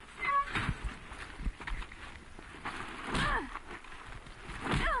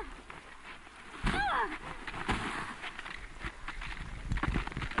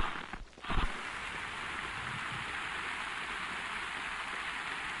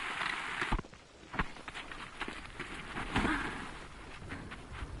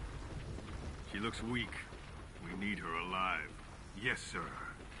 She looks weak. We need her alive. Yes, sir.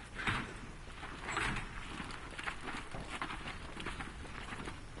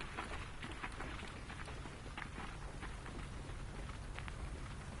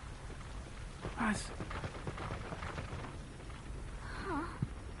 Paz. Huh?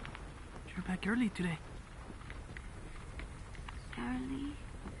 You're back early today. Early?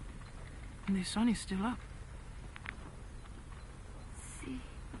 And the sun is still up. See.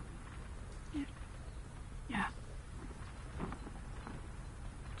 Yeah.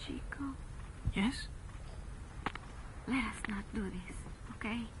 Chico, Yes? let us not do this,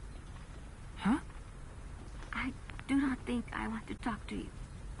 okay? Huh? I do not think I want to talk to you.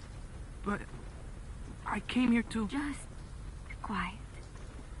 But I came here to... Just be quiet.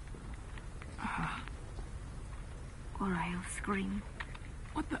 Or I'll scream.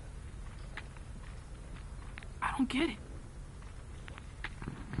 What the... I don't get it.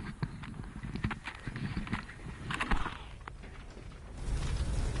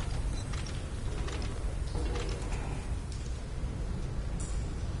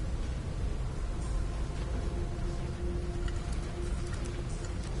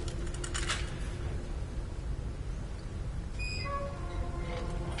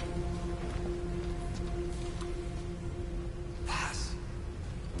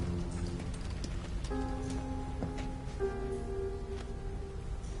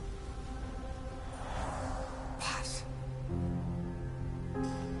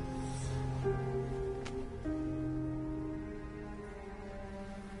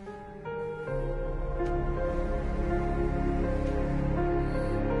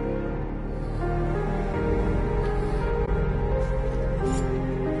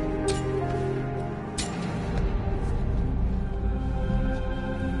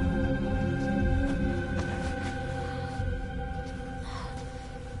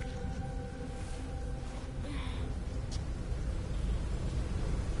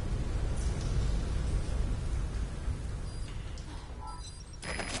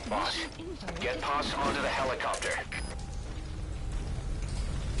 Boss, get Paz onto the helicopter.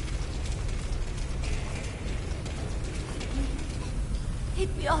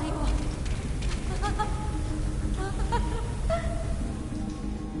 Hit me all you want.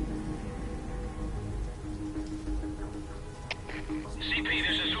 CP,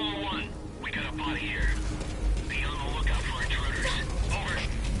 this is Zulu 1. We got a body here. Be on the lookout for intruders. Over.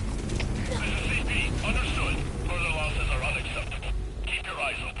 This is CP. Understood. Further losses are unacceptable. Keep your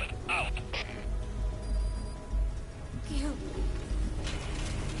eyes open. Out. You.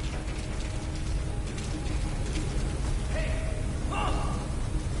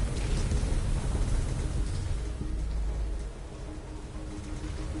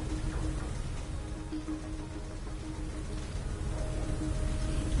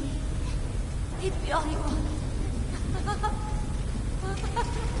 Hit me all you want.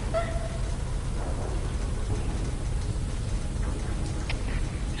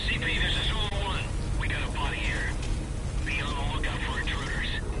 CP, this is Zulu 1. We got a body here. Be on the lookout for intruders.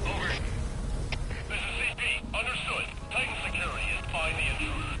 Over.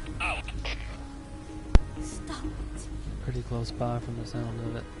 close by from the sound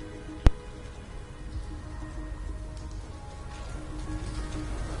of it.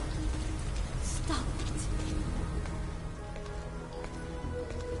 Stop it.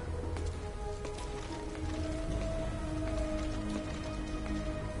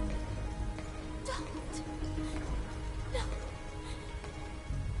 Don't. No.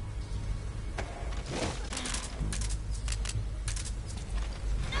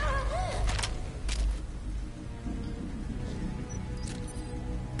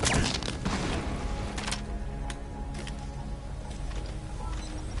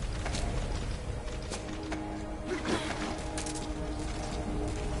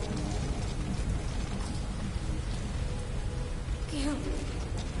 Gil.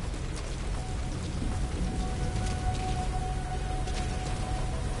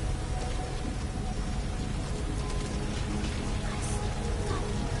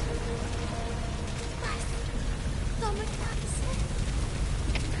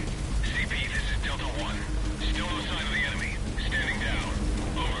 CP, this is Delta 1. Still no sign of the enemy. Standing down.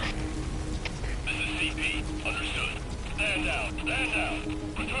 Over. This is CP. Understood. Stand down. Stand down.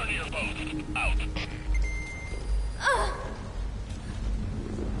 Return to your post. Out.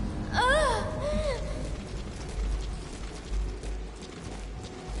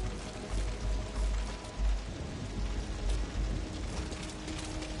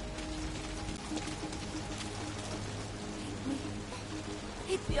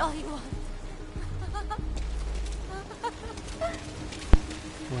 Hit me all you want.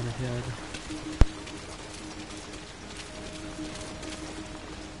 Went ahead.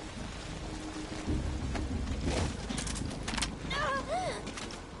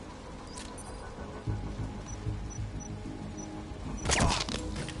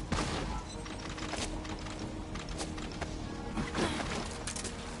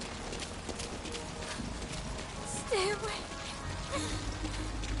 Stay away.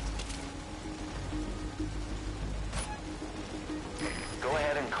 Go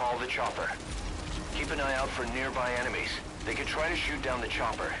ahead and call the chopper. Keep an eye out for nearby enemies. They could try to shoot down the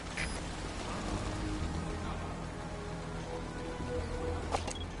chopper.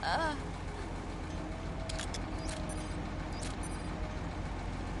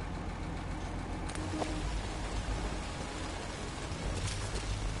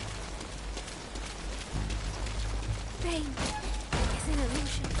 Pain is an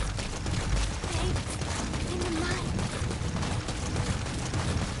illusion. Pain is in the mind.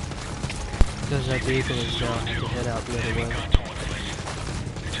 Because that vehicle is down, I have to head out the other way.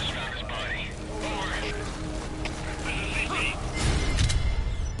 Just found his body. Over. This is CP.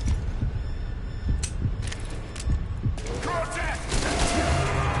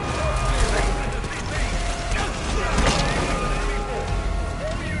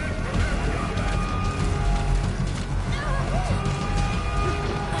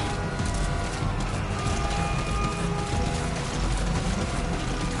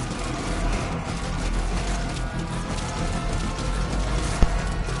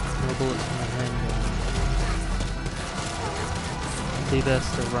 No bullets in my handgun. Be best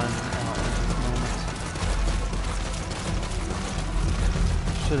to run out at this moment.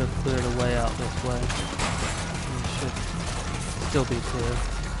 Should have cleared a way out this way. We should still be clear.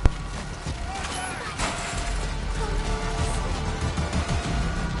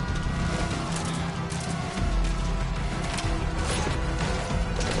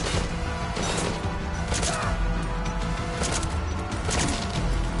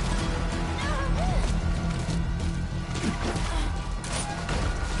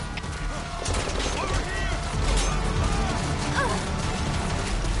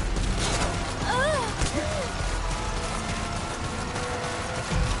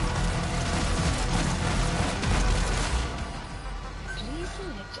 Please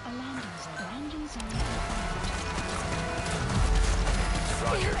select a landing zone. Landing zone confirmed.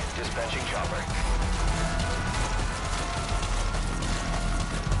 Roger. Dispatching chopper.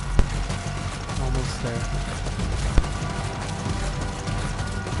 Almost there.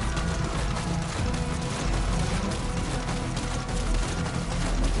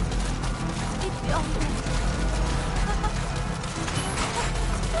 Hit me all you want.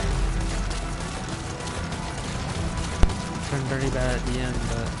 Turned very bad at the end,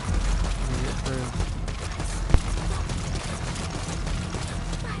 but we get through.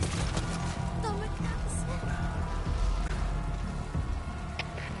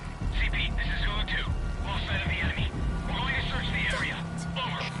 CP, this is Zulu 2. Lost sight of the enemy. We're going to search the area.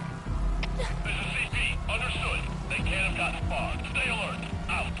 Over. This is CP. Understood. They can't have gotten far. Stay alert.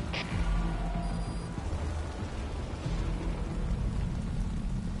 Out.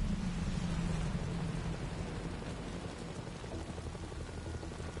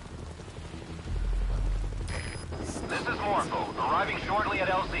 shortly at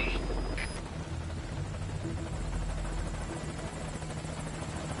LZ.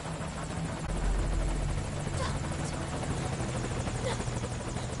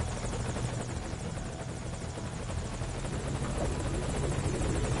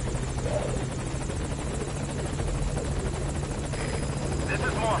 This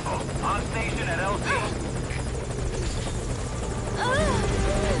is Morpho, on station at LZ.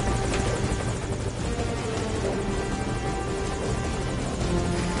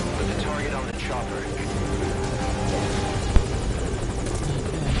 Put the target on the chopper. Okay.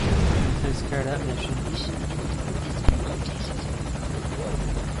 Takes care of that mission. Mission input has been updated.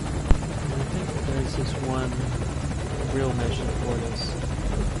 And I think there's just one real mission for this.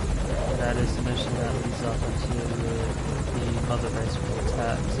 That is the mission that leads up into the mother base for the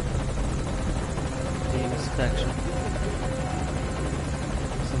attacks. The inspection.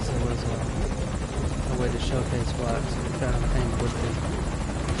 Since it was a way to showcase what Phantom Pain would be.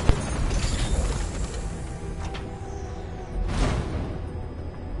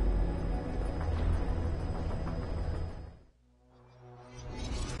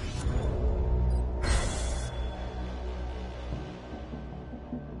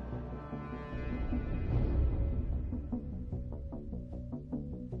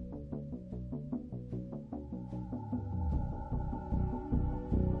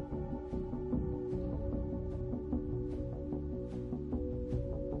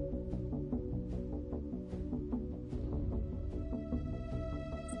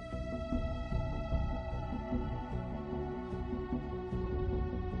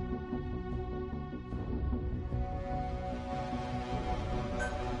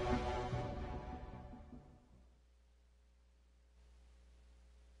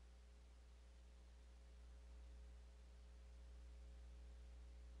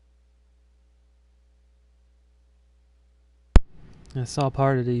 I saw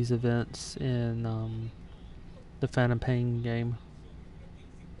part of these events in the Phantom Pain game.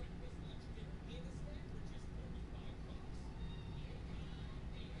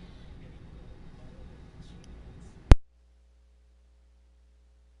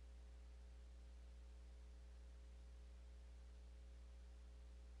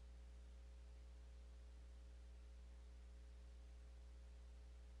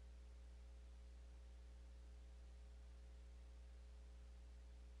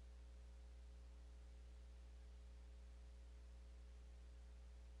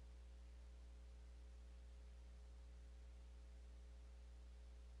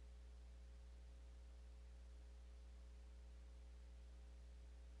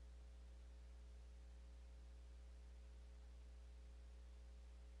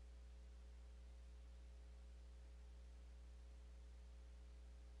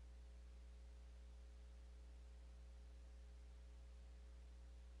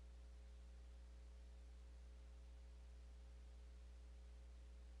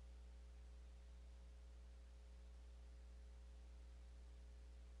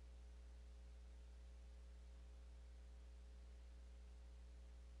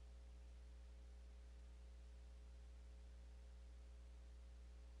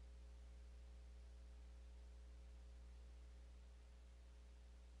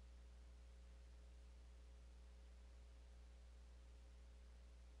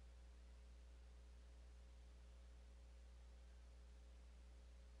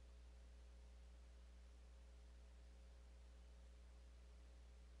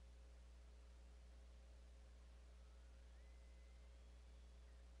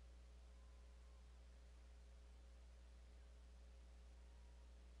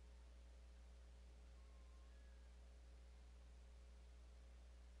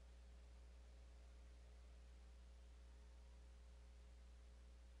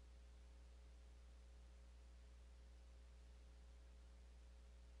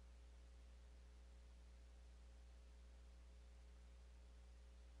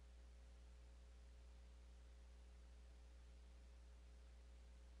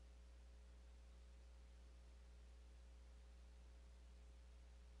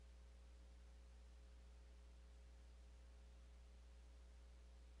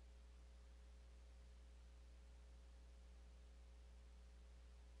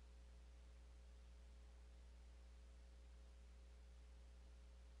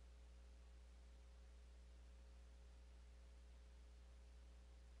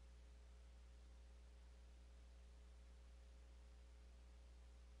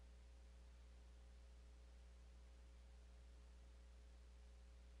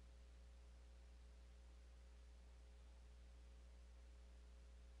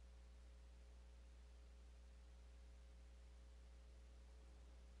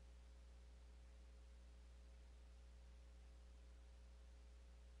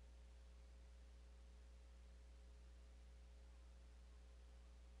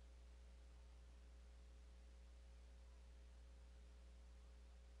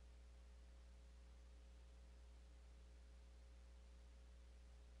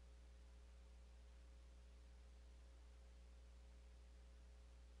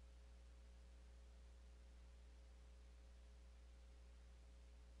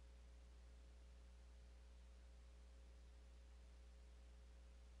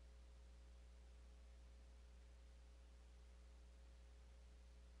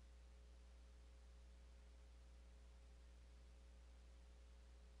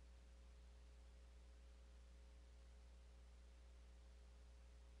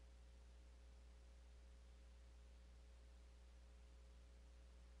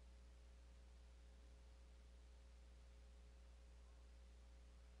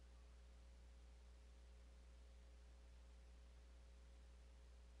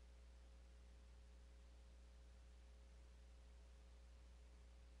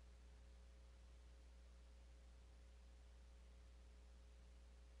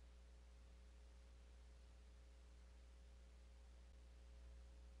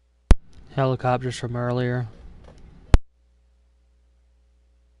 Helicopters from earlier.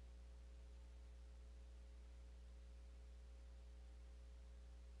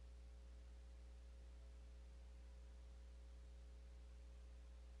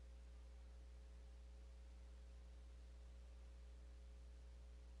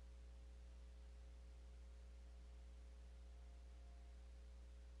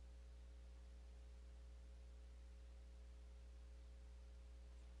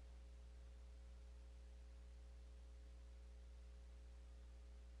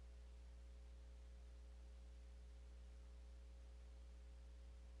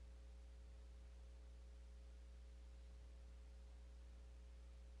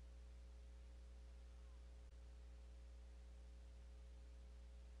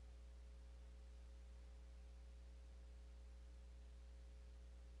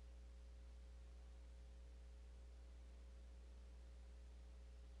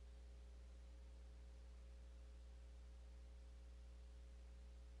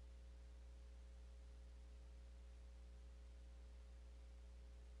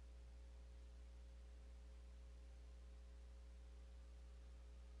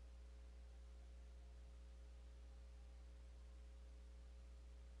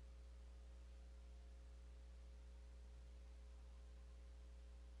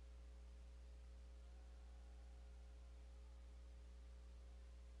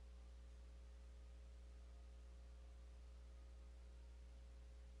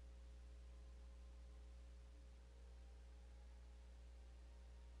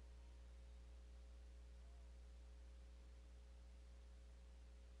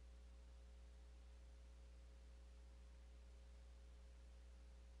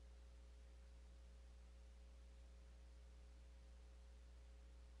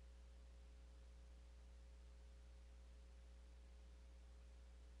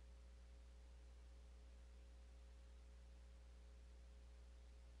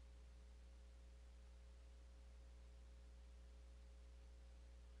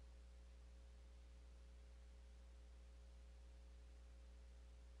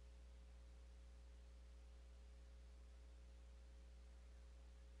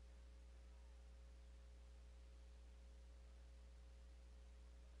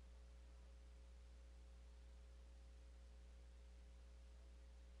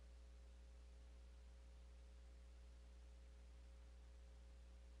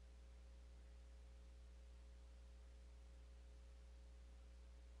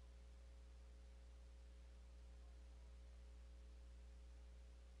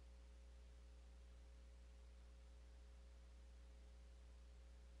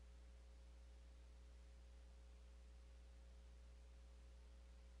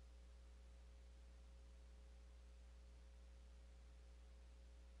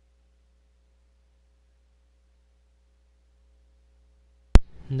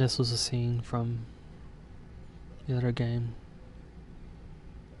 And this was a scene from the other game.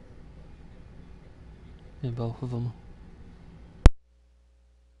 In both of them.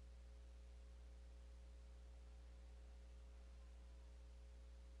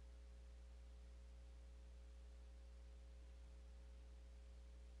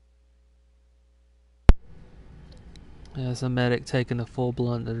 As a medic taking a full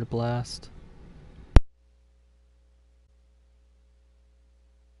blunt of the blast.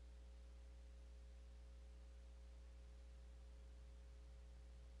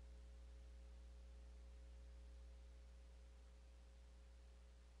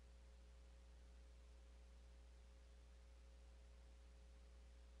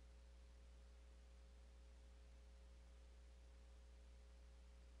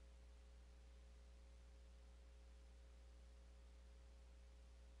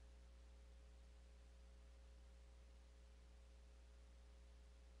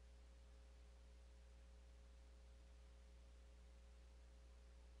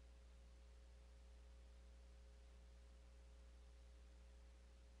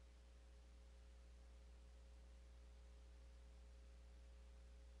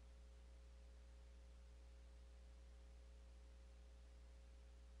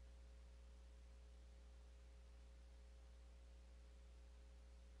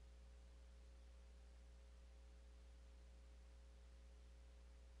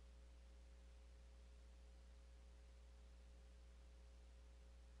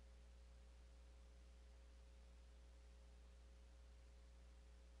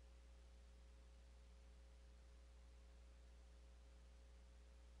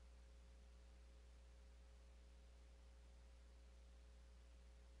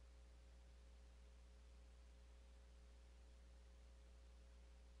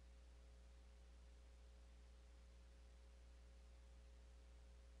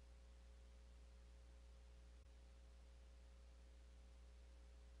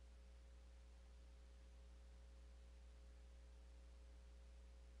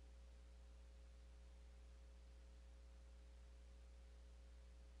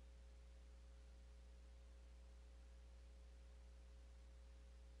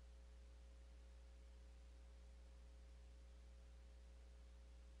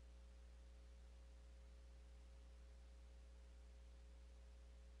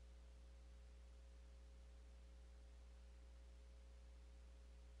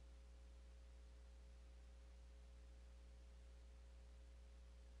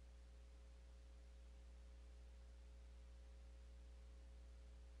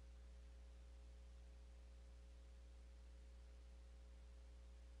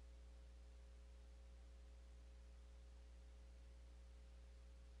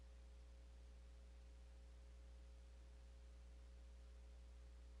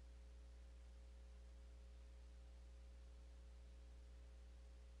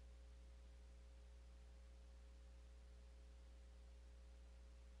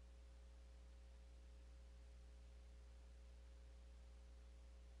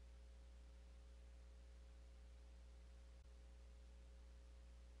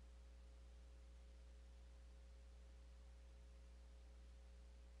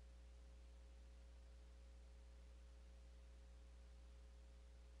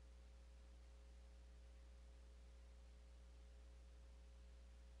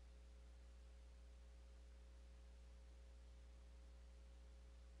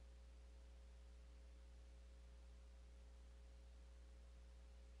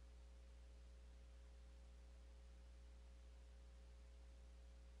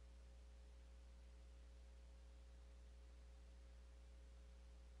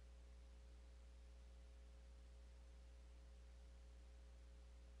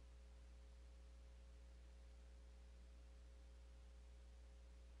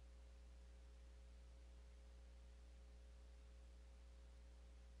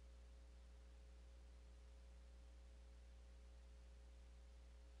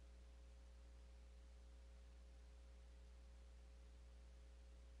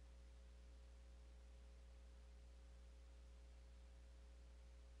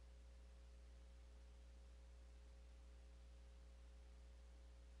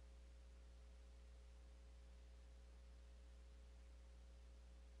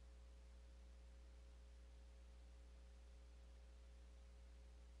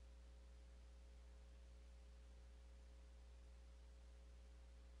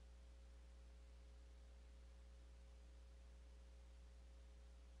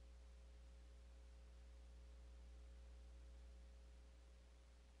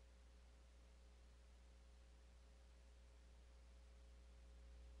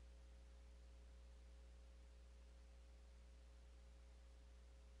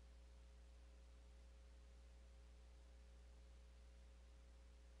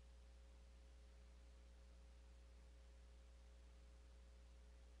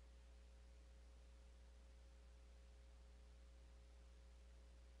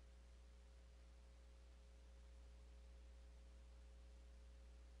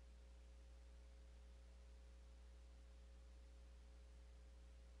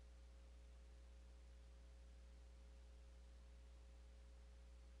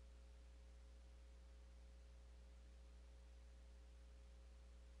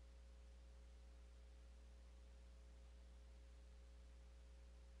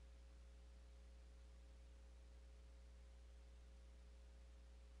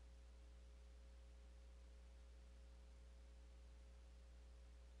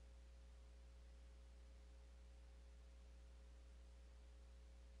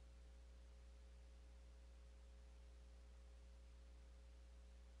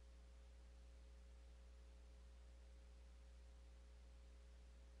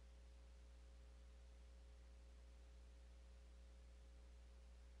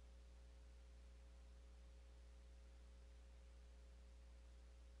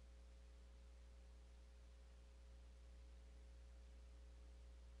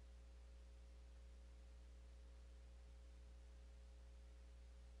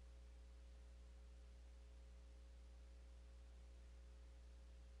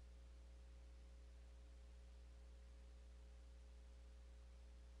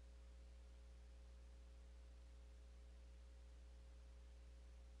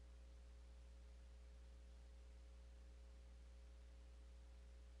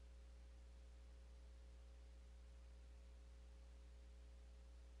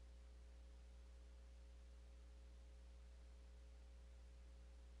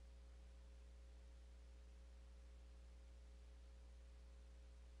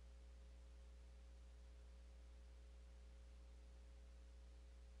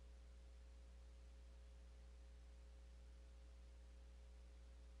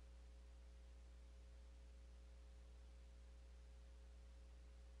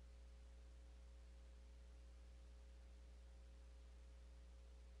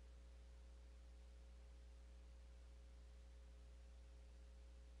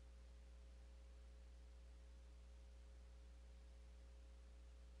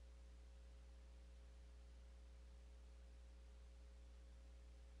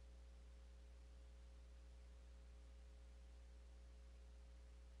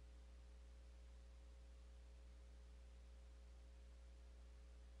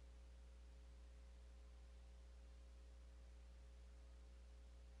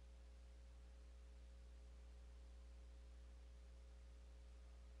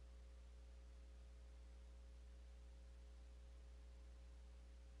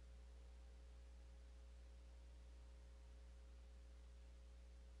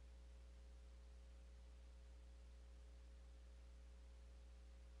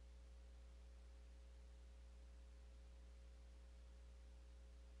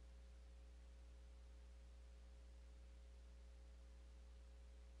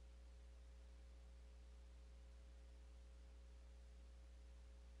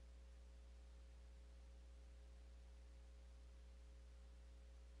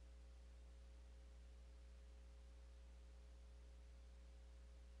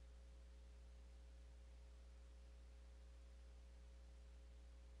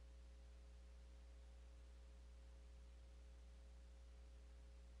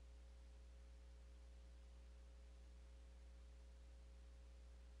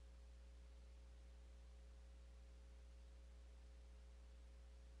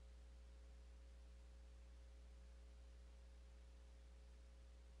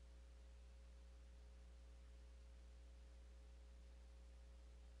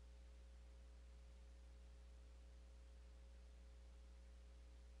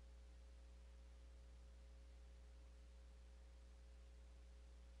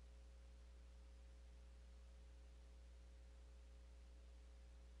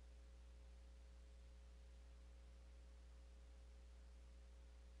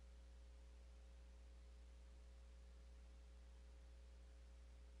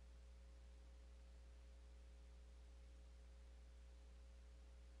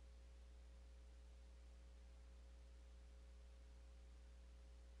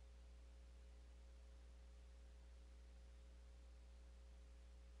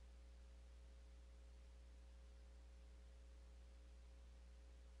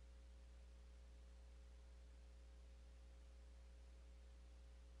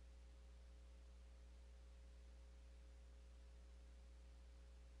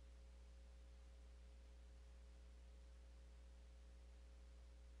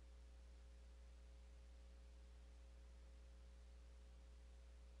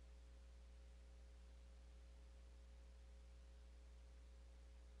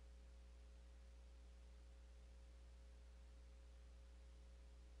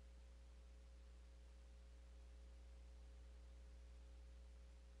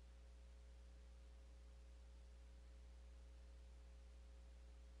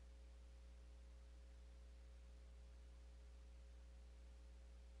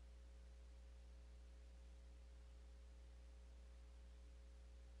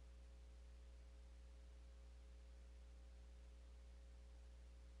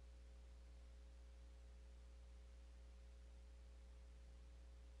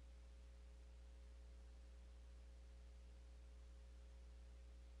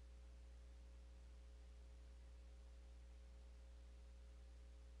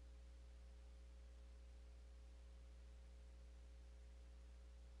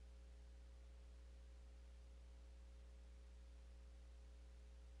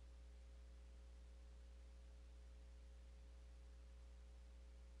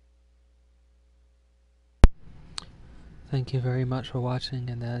 Thank you very much for watching,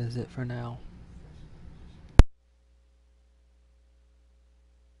 and that is it for now.